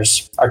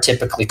investors are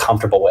typically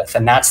comfortable with.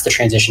 And that's the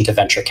transition to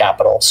venture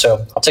capital.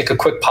 So I'll take a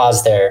quick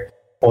pause there.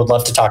 I would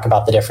love to talk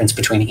about the difference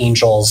between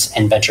angels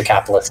and venture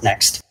capitalists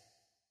next.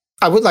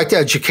 I would like to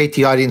educate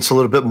the audience a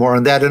little bit more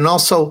on that. And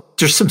also,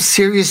 there's some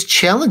serious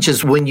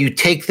challenges when you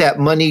take that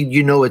money.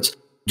 It's,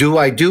 do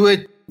I do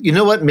it? You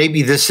know what?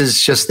 Maybe this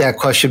is just that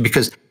question,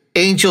 because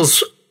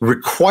angels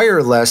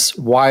require less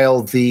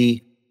while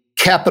the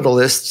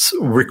capitalists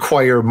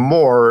require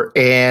more.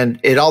 And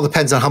it all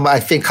depends on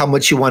how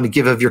much you want to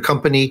give of your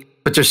company.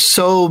 But there's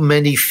so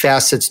many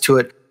facets to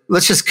it.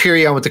 Let's just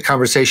carry on with the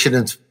conversation,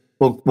 and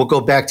we'll go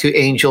back to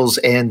angels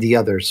and the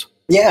others.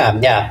 Yeah.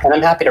 And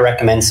I'm happy to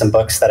recommend some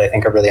books that I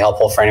think are really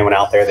helpful for anyone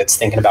out there that's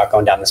thinking about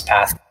going down this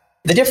path.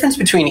 The difference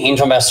between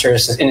angel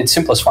investors is in its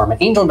simplest form. An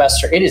angel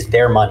investor, it is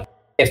their money.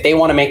 If they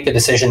want to make the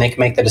decision, they can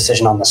make the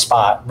decision on the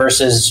spot.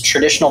 Versus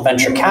traditional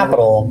venture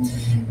capital,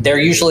 they're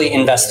usually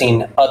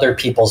investing other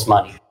people's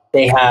money.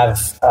 They have,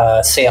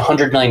 say, a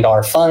 $100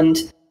 million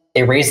fund.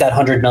 They raise that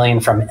 $100 million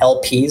from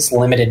LPs,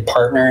 limited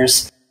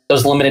partners.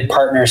 Those limited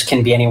partners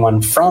can be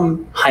anyone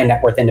from high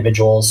net worth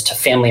individuals to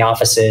family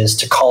offices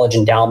to college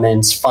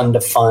endowments, fund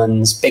of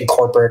funds, big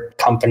corporate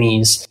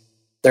companies.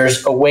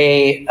 There's a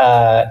way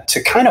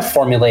to kind of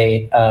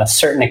formulate a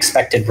certain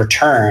expected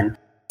return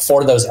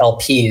for those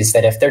LPs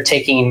that if they're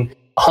taking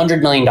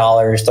 $100 million,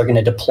 they're going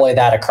to deploy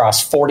that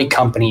across 40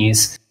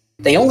 companies.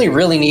 They only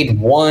really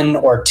need 1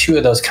 or 2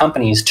 of those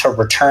companies to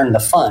return the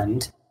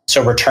fund.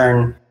 So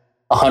return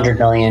 $100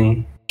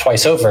 million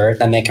twice over,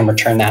 then they can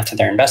return that to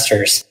their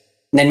investors.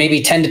 And then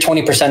maybe 10 to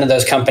 20% of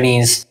those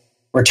companies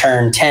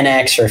return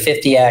 10x or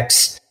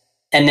 50x.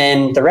 And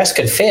then the rest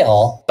could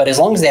fail. But as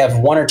long as they have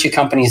 1 or 2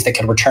 companies that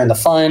could return the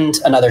fund,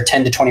 another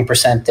 10 to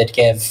 20% that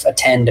give a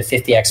 10 to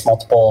 50x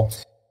multiple,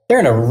 they're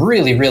in a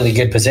really, really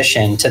good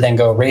position to then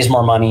go raise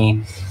more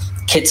money,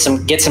 get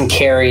some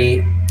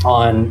carry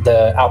on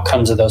the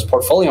outcomes of those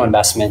portfolio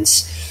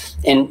investments,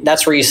 And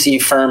that's where you see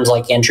firms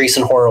like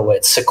Andreessen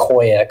Horowitz,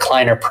 Sequoia,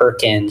 Kleiner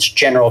Perkins,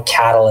 General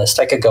Catalyst.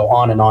 I could go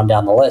on and on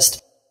down the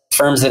list.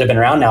 Firms that have been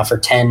around now for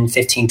 10,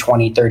 15,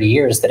 20, 30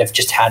 years that have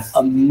just had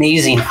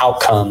amazing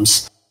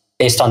outcomes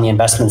based on the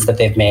investments that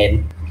they've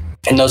made.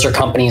 And those are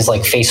companies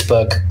like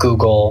Facebook,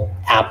 Google,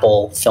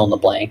 Apple, fill in the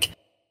blank.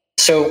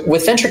 So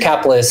with venture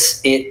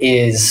capitalists, it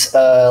is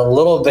a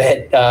little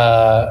bit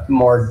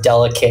more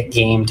delicate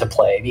game to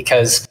play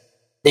because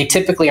they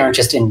typically aren't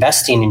just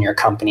investing in your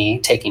company,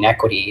 taking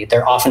equity.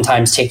 They're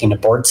oftentimes taking a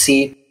board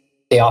seat.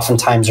 They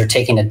oftentimes are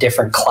taking a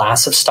different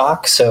class of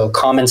stock. So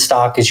common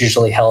stock is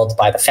usually held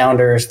by the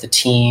founders, the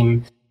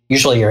team.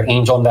 Usually your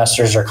angel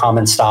investors are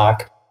common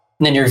stock.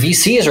 And then your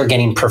VCs are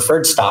getting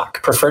preferred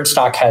stock. Preferred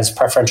stock has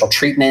preferential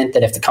treatment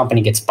that if the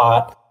company gets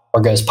bought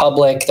or goes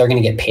public, they're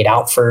going to get paid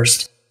out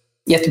first.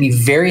 You have to be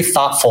very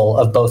thoughtful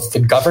of both the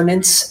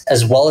governance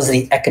as well as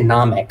the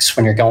economics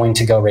when you're going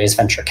to go raise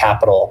venture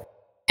capital.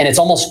 And it's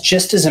almost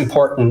just as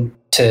important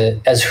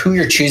as who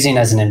you're choosing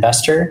as an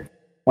investor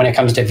when it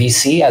comes to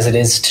VC as it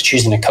is to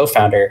choosing a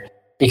co-founder,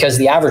 because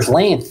the average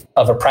length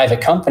of a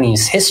private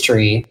company's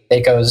history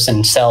that goes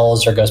and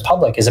sells or goes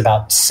public is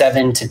about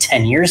 7 to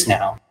 10 years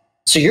now.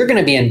 So you're going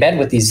to be in bed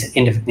with these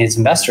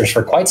investors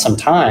for quite some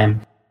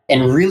time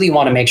and really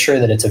want to make sure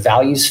that it's a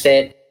values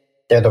fit,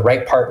 they're the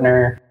right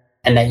partner,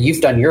 and that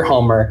you've done your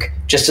homework,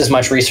 just as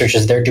much research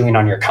as they're doing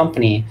on your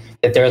company,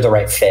 that they're the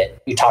right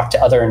fit. You talk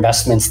to other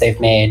investments they've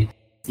made.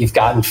 You've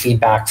gotten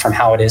feedback from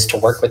how it is to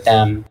work with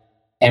them.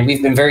 And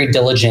we've been very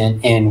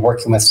diligent in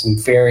working with some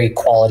very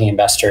quality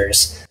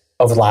investors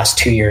over the last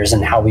 2 years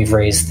and how we've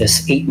raised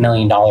this $8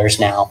 million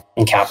now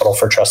in capital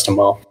for Trust and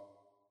Will.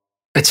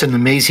 It's an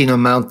amazing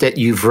amount that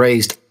you've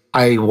raised.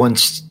 I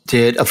once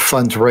did a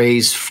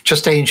fundraise,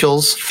 just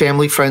angels,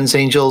 family, friends,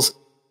 angels.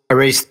 I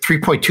raised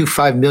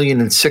 $3.25 million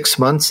in 6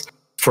 months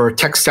for a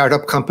tech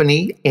startup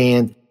company.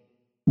 And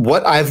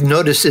what I've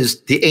noticed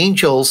is the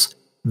angels,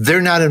 they're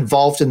not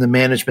involved in the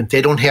management.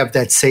 They don't have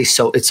that say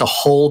so. It's a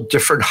whole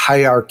different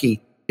hierarchy.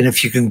 And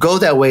if you can go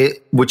that way,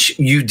 which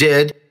you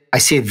did, I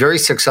see it very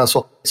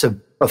successful. It's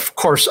of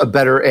course a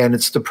better, and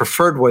it's the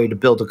preferred way to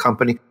build a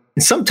company.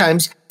 And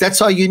sometimes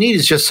that's all you need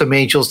is just some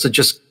angels to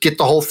just get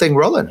the whole thing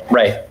rolling.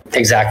 Right,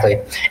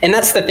 exactly. And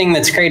that's the thing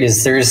that's great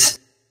is there's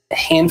a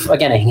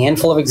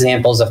handful of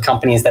examples of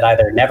companies that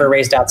either never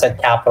raised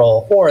outside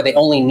capital or they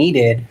only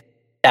needed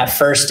that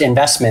first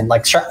investment.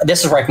 Like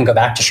this is where I can go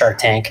back to Shark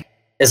Tank,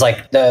 is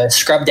like the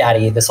Scrub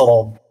Daddy, this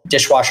little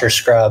dishwasher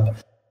scrub.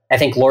 I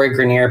think Lori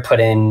Grenier put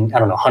in,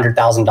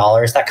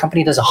 $100,000. That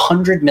company does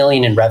 $100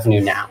 million in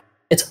revenue now.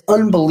 It's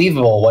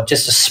unbelievable what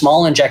just a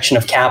small injection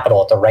of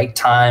capital at the right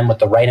time with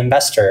the right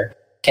investor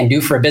can do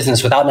for a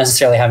business without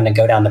necessarily having to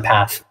go down the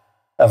path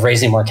of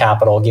raising more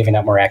capital, giving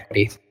up more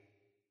equity.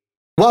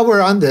 While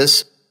we're on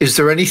this, is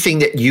there anything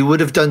that you would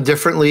have done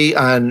differently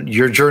on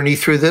your journey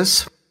through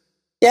this?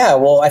 Yeah,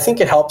 well, I think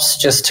it helps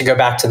just to go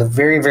back to the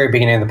very, very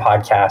beginning of the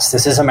podcast.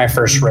 This isn't my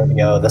first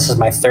rodeo. This is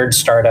my third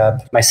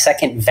startup, my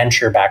second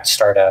venture-backed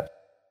startup.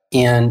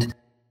 And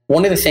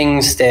one of the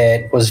things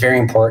that was very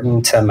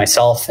important to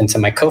myself and to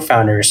my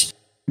co-founders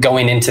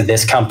going into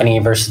this company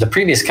versus the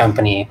previous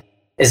company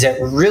is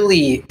that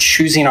really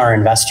choosing our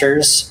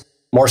investors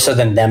more so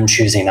than them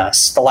choosing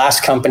us. The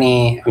last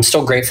company, I'm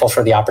still grateful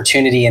for the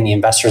opportunity and the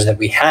investors that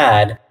we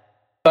had,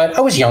 but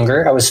I was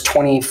younger. I was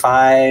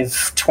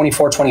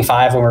 24,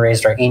 25 when we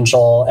raised our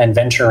angel and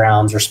venture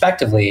rounds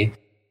respectively.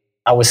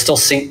 I was still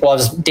I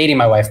was dating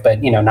my wife,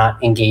 but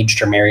not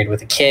engaged or married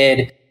with a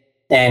kid.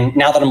 And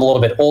now that I'm a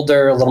little bit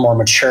older, a little more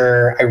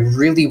mature, I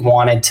really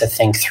wanted to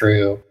think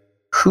through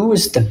who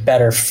is the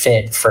better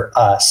fit for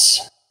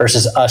us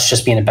versus us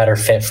just being a better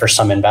fit for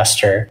some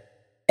investor.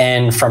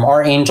 And from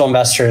our angel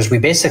investors, we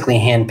basically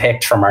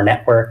handpicked from our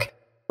network.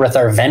 With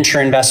our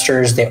venture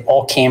investors, they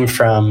all came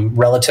from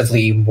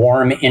relatively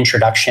warm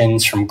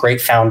introductions from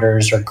great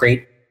founders or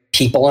great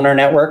people in our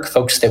network,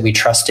 folks that we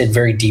trusted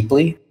very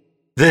deeply.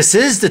 This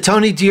is the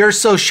Tony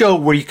DUrso Show,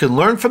 where you can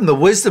learn from the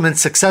wisdom and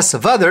success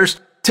of others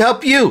to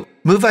help you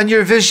move on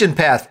your vision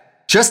path.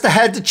 Just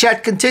ahead, the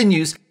chat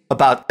continues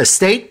about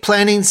estate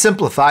planning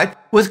simplified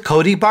with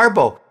Cody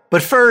Barbo.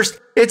 But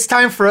first, it's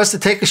time for us to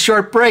take a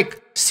short break.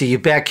 See you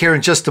back here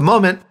in just a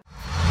moment.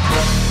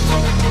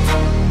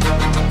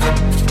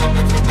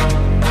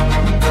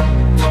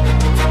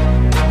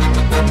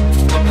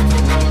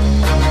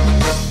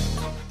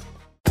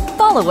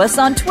 Follow us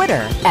on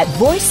Twitter at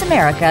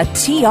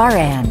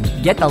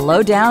VoiceAmericaTRN. Get the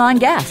lowdown on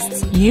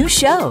guests, new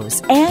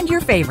shows, and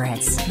your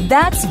favorites.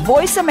 That's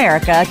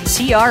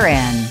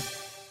VoiceAmericaTRN.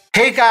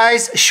 Hey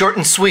guys, short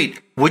and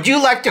sweet. Would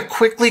you like to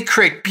quickly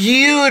create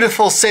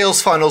beautiful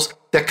sales funnels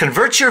that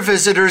convert your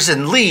visitors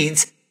and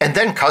leads and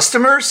then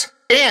customers?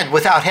 And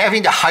without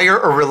having to hire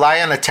or rely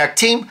on a tech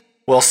team?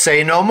 Well,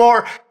 say no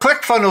more.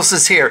 ClickFunnels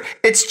is here.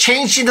 It's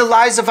changing the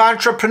lives of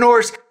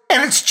entrepreneurs,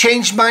 and it's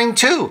changed mine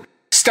too.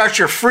 Start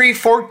your free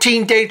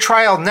 14-day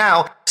trial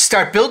now.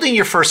 Start building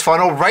your first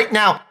funnel right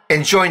now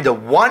and join the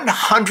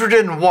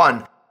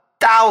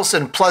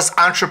 101,000 plus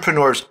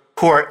entrepreneurs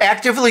who are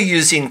actively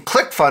using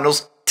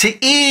ClickFunnels to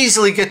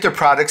easily get their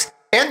products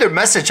and their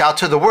message out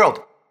to the world.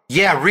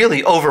 Yeah,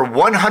 really, over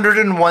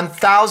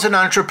 101,000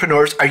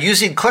 entrepreneurs are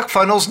using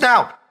ClickFunnels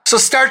now. So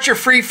start your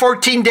free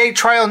 14-day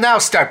trial now.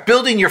 Start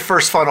building your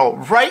first funnel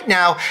right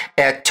now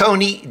at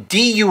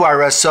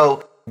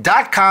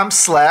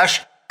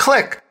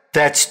TonyDUrso.com/click.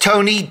 That's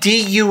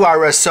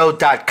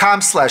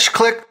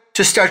TonyDUrso.com/click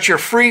to start your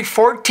free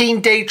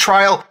 14-day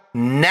trial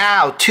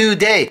now,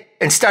 today,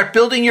 and start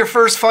building your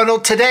first funnel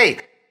today.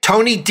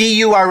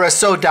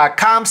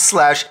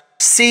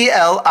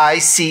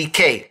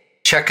 TonyDUrso.com/CLICK.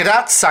 Check it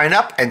out, sign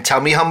up, and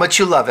tell me how much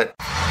you love it.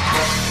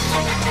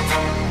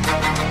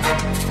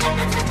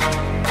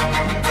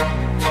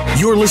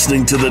 You're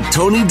listening to the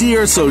Tony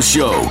DUrso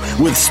Show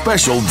with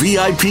special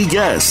VIP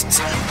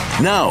guests.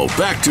 Now,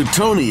 back to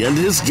Tony and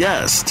his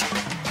guest.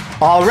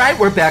 All right,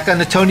 we're back on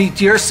the Tony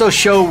DUrso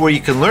Show, where you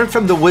can learn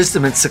from the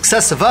wisdom and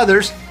success of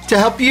others to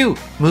help you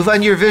move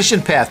on your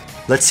vision path.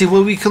 Let's see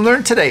what we can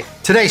learn today.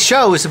 Today's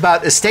show is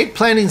about estate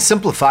planning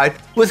simplified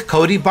with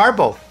Cody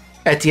Barbo.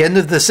 At the end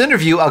of this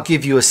interview, I'll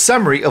give you a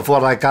summary of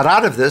what I got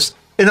out of this,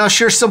 and I'll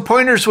share some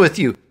pointers with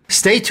you.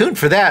 Stay tuned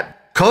for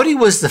that. Cody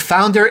was the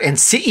founder and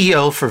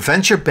CEO for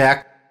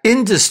venture-backed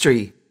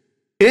Industry.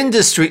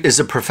 Industry is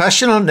a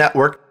professional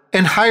network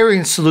and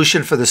hiring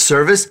solution for the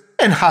service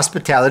and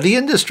hospitality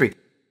industry.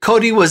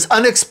 Cody was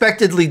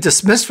unexpectedly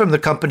dismissed from the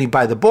company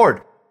by the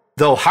board.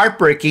 Though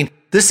heartbreaking,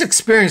 this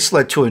experience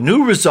led to a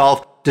new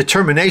resolve,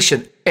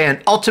 determination,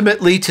 and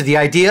ultimately to the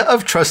idea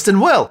of trust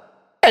and will.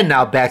 And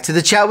now back to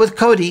the chat with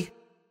Cody.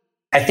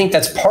 I think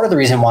that's part of the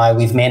reason why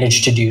we've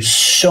managed to do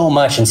so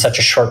much in such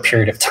a short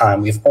period of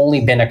time. We've only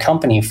been a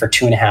company for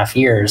 2.5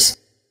 years.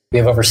 We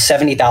have over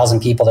 70,000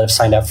 people that have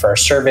signed up for our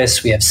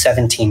service. We have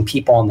 17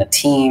 people on the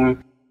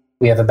team.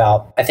 We have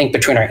about, I think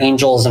between our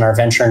angels and our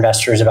venture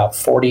investors, about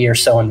 40 or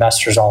so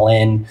investors all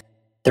in.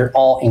 They're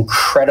all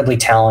incredibly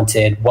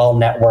talented,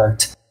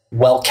 well-networked,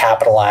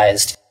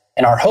 well-capitalized.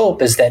 And our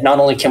hope is that not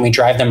only can we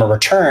drive them a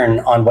return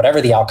on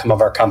whatever the outcome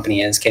of our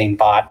company is, getting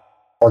bought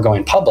or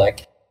going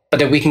public, but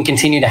that we can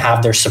continue to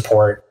have their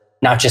support,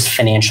 not just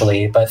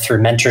financially, but through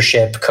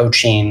mentorship,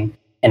 coaching,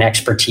 and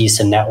expertise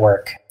and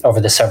network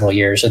over the several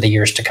years or the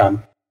years to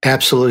come.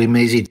 Absolutely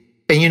amazing.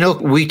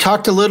 And we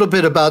talked a little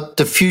bit about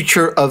the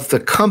future of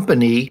the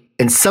company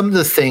and some of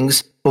the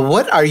things, but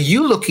what are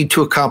you looking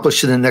to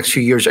accomplish in the next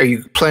few years? Are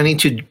you planning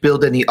to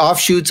build any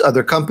offshoots,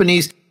 other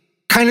companies?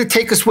 Kind of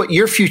take us what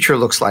your future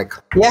looks like.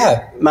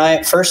 Yeah,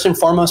 my first and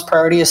foremost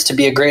priority is to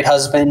be a great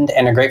husband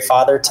and a great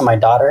father to my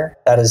daughter.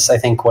 That is, I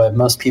think, what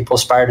most people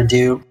aspire to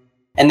do.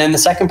 And then the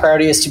second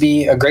priority is to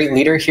be a great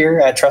leader here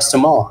at Trust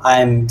and Will.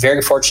 I'm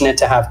very fortunate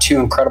to have two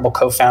incredible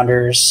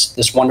co-founders,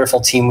 this wonderful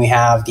team we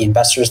have, the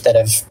investors that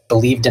have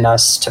believed in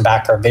us to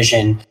back our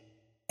vision.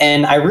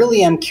 And I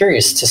really am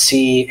curious to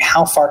see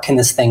how far can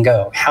this thing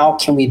go? How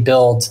can we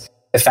build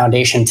a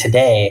foundation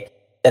today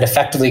that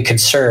effectively could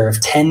serve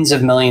tens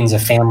of millions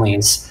of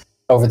families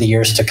over the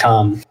years to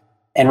come?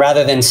 And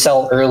rather than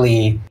sell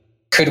early,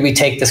 could we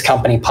take this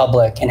company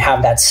public and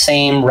have that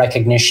same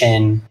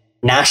recognition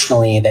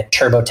nationally that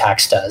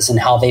TurboTax does, and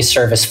how they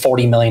service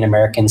 40 million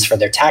Americans for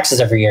their taxes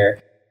every year?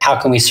 How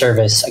can we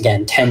service,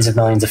 again, tens of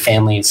millions of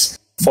families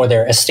for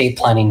their estate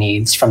planning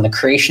needs, from the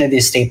creation of the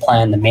estate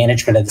plan, the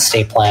management of the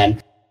estate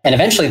plan, and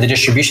eventually the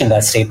distribution of that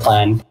estate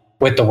plan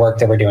with the work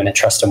that we're doing at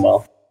Trust and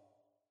Will?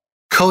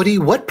 Cody,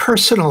 what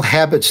personal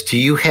habits do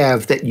you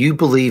have that you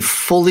believe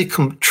fully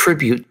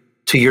contribute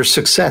to your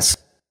success?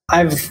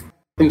 I've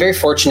been very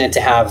fortunate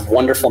to have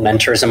wonderful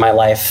mentors in my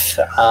life.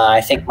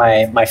 I think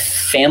my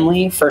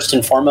family, first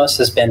and foremost,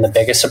 has been the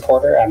biggest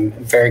supporter. I'm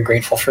very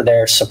grateful for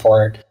their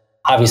support,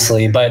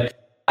 obviously. But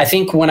I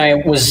think when I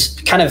was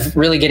kind of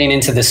really getting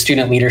into the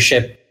student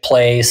leadership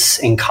place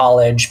in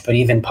college, but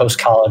even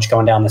post-college,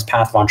 going down this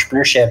path of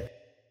entrepreneurship,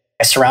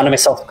 I surrounded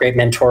myself with great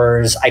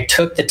mentors. I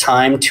took the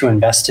time to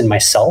invest in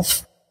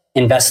myself,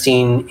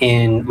 investing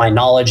in my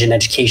knowledge and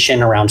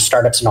education around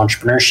startups and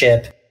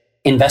entrepreneurship,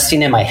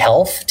 investing in my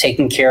health,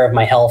 taking care of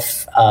my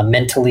health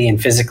mentally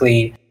and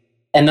physically,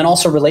 and then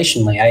also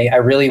relationally. I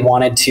really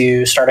wanted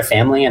to start a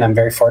family, and I'm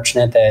very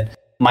fortunate that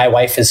my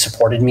wife has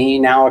supported me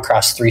now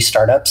across 3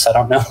 startups. I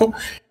don't know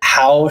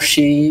how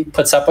she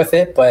puts up with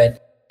it,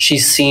 but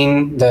she's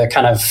seen the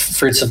kind of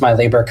fruits of my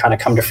labor kind of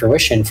come to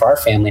fruition for our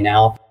family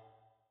now.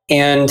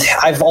 And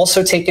I've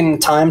also taken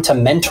time to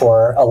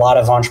mentor a lot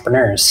of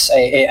entrepreneurs.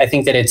 I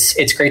think that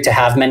it's great to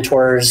have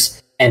mentors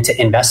and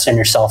to invest in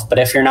yourself. But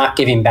if you're not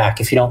giving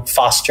back, if you don't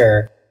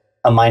foster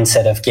a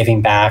mindset of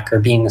giving back or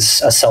being a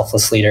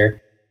selfless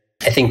leader,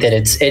 I think that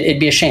it'd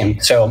be a shame.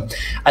 So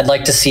I'd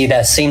like to see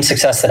that same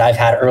success that I've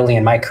had early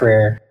in my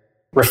career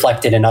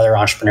reflected in other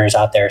entrepreneurs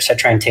out there. So I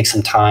try and take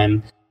some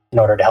time in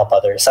order to help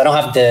others. I don't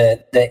have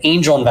the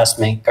angel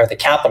investment or the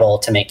capital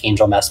to make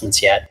angel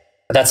investments yet,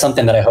 but that's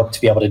something that I hope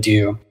to be able to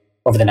do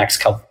over the next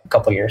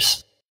couple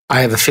years.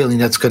 I have a feeling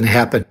that's going to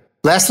happen.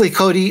 Lastly,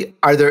 Cody,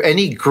 are there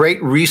any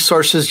great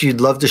resources you'd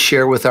love to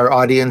share with our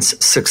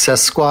audience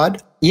success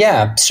squad?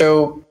 Yeah.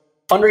 So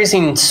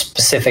fundraising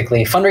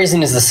specifically,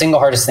 fundraising is the single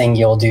hardest thing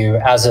you'll do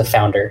as a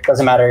founder. It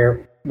doesn't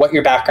matter what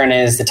your background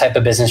is, the type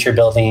of business you're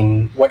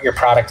building, what your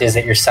product is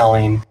that you're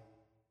selling.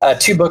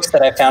 two books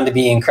that I found to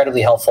be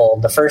incredibly helpful.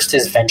 The first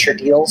is Venture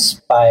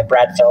Deals by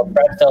Brad Feld.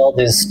 Brad Feld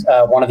is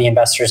one of the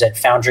investors at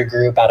Foundry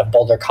Group out of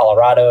Boulder,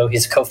 Colorado.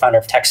 He's a co-founder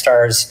of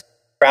Techstars.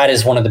 Brad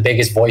is one of the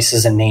biggest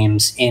voices and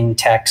names in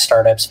tech,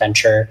 startups,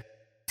 venture.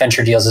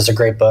 Venture Deals is a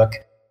great book.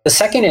 The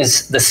second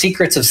is The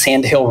Secrets of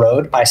Sand Hill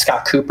Road by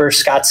Scott Cooper.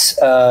 Scott's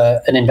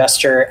an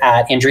investor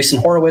at Andreessen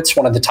Horowitz,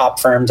 one of the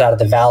top firms out of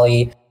the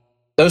Valley.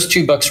 Those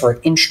two books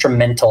were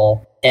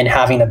instrumental in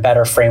having a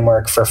better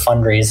framework for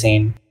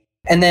fundraising.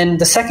 And then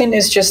the second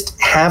is just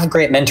have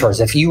great mentors.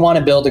 If you want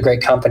to build a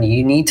great company,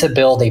 you need to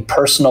build a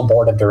personal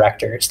board of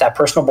directors. That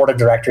personal board of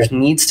directors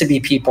needs to be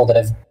people that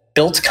have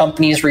built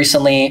companies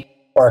recently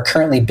or are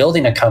currently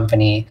building a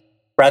company,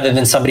 rather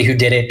than somebody who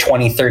did it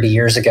 20, 30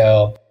 years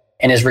ago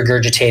and is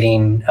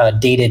regurgitating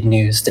dated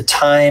news. The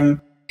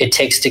time it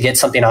takes to get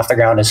something off the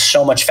ground is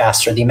so much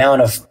faster. The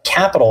amount of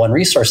capital and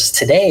resources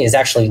today is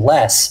actually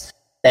less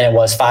than it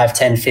was 5,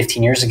 10,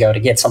 15 years ago to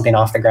get something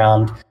off the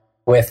ground,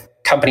 with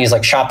companies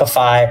like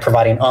Shopify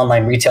providing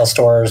online retail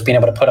stores, being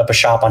able to put up a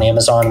shop on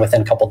Amazon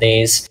within a couple of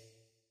days.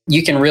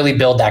 You can really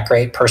build that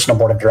great personal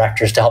board of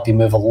directors to help you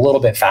move a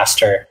little bit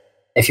faster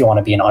if you want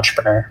to be an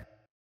entrepreneur.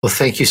 Well,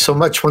 thank you so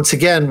much. Once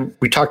again,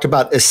 we talked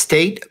about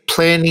estate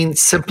planning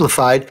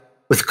simplified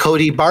with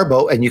Cody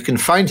Barbo, and you can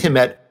find him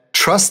at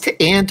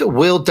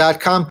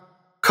trustandwill.com.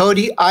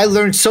 Cody, I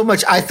learned so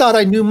much. I thought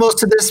I knew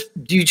most of this.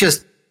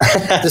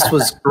 This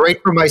was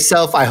great for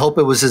myself. I hope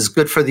it was as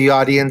good for the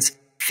audience.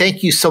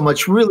 Thank you so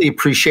much. Really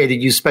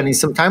appreciated you spending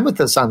some time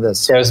with us on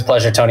this. It was a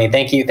pleasure, Tony.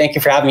 Thank you. Thank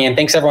you for having me. And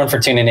thanks everyone for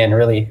tuning in.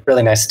 Really,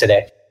 really nice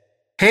today.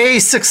 Hey,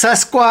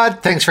 Success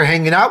Squad. Thanks for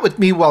hanging out with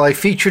me while I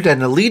featured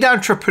an elite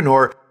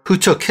entrepreneur who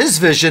took his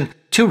vision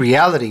to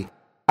reality.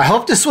 I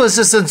hope this was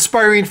as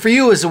inspiring for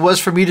you as it was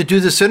for me to do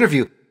this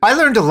interview. I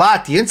learned a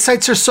lot. The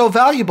insights are so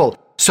valuable.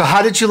 So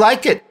how did you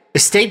like it?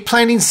 Estate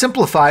Planning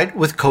Simplified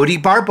with Cody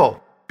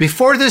Barbo.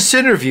 Before this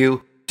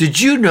interview, did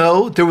you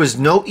know there was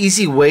no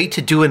easy way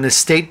to do an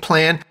estate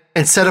plan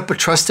and set up a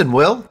trust and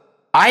will?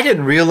 I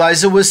didn't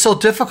realize it was so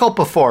difficult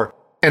before,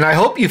 and I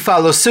hope you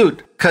follow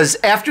suit, because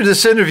after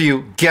this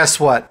interview, guess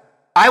what?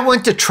 I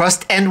went to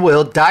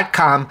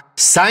trustandwill.com,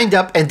 signed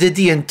up, and did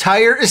the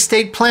entire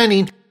estate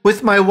planning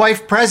with my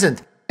wife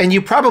present. And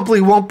you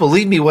probably won't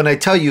believe me when I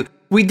tell you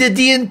we did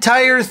the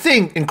entire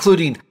thing,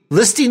 including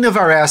listing of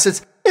our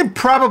assets in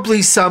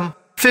probably some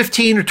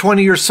 15 or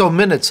 20 or so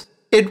minutes.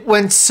 It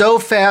went so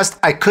fast,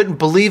 I couldn't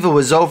believe it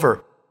was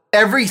over.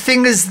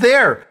 Everything is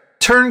there,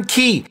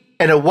 turnkey,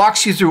 and it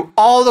walks you through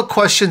all the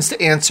questions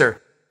to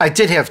answer. I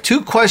did have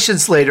 2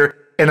 questions later,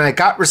 and I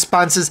got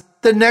responses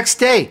the next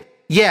day.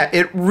 Yeah,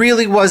 it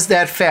really was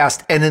that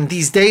fast, and in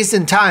these days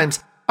and times,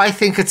 I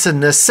think it's a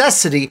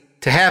necessity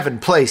to have in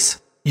place.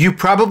 You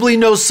probably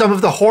know some of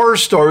the horror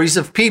stories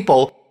of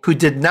people who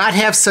did not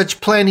have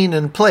such planning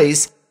in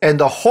place, and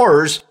the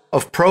horrors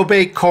of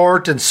probate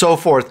court and so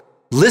forth.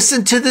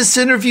 Listen to this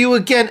interview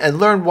again and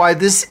learn why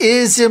this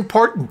is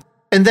important.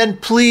 And then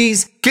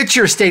please get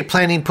your estate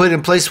planning put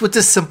in place with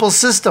this simple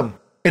system.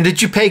 And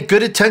did you pay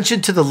good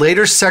attention to the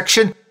later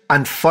section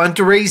on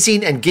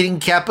fundraising and getting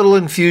capital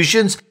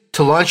infusions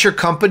to launch your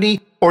company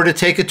or to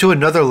take it to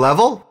another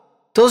level?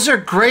 Those are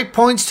great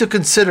points to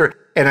consider,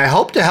 and I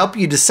hope to help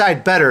you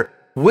decide better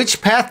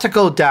which path to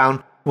go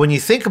down when you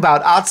think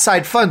about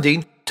outside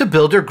funding to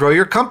build or grow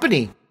your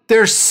company.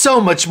 There's so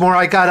much more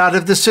I got out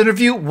of this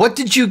interview. What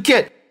did you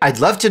get? I'd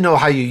love to know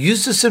how you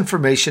use this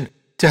information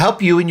to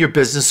help you in your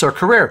business or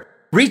career.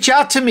 Reach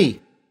out to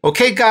me.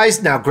 Okay,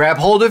 guys, now grab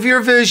hold of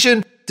your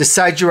vision.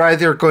 Decide you're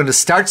either going to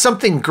start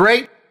something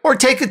great or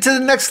take it to the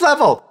next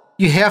level.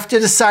 You have to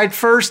decide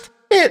first.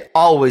 It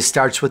always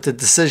starts with a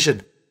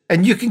decision.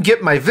 And you can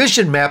get my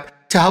vision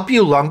map to help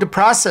you along the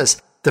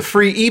process. The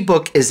free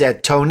ebook is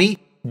at Tony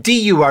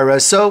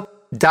DUrso.com.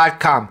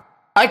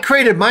 I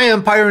created my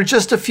empire in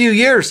just a few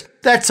years.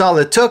 That's all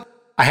it took.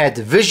 I had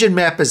the vision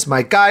map as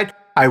my guide.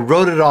 I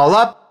wrote it all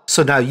up,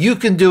 so now you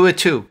can do it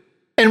too.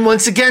 And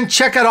once again,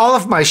 check out all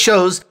of my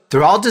shows.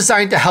 They're all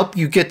designed to help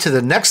you get to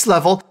the next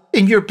level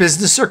in your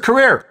business or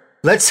career.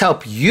 Let's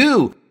help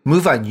you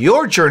move on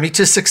your journey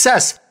to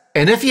success.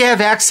 And if you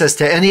have access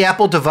to any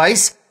Apple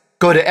device,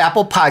 go to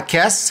Apple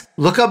Podcasts,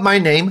 look up my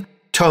name,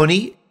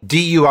 Tony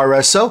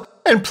DUrso,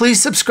 and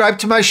please subscribe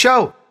to my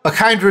show. A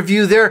kind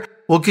review there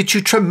will get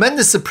you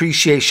tremendous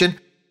appreciation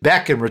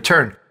back in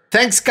return.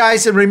 Thanks,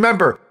 guys, and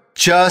remember,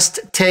 just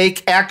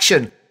take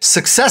action.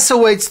 Success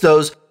awaits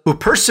those who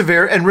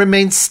persevere and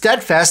remain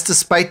steadfast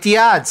despite the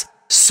odds.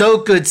 Sow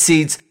good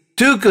seeds,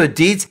 do good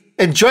deeds,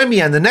 and join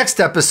me on the next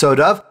episode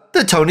of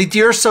The Tony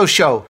DUrso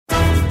Show.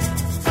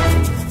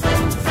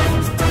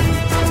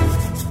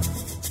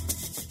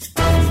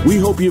 We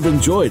hope you've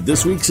enjoyed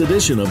this week's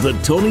edition of The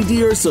Tony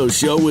DUrso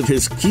Show with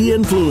his key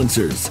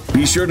influencers.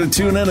 Be sure to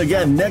tune in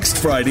again next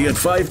Friday at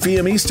 5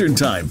 p.m. Eastern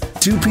Time,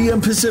 2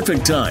 p.m.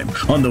 Pacific Time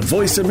on the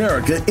Voice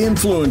America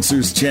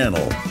Influencers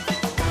channel.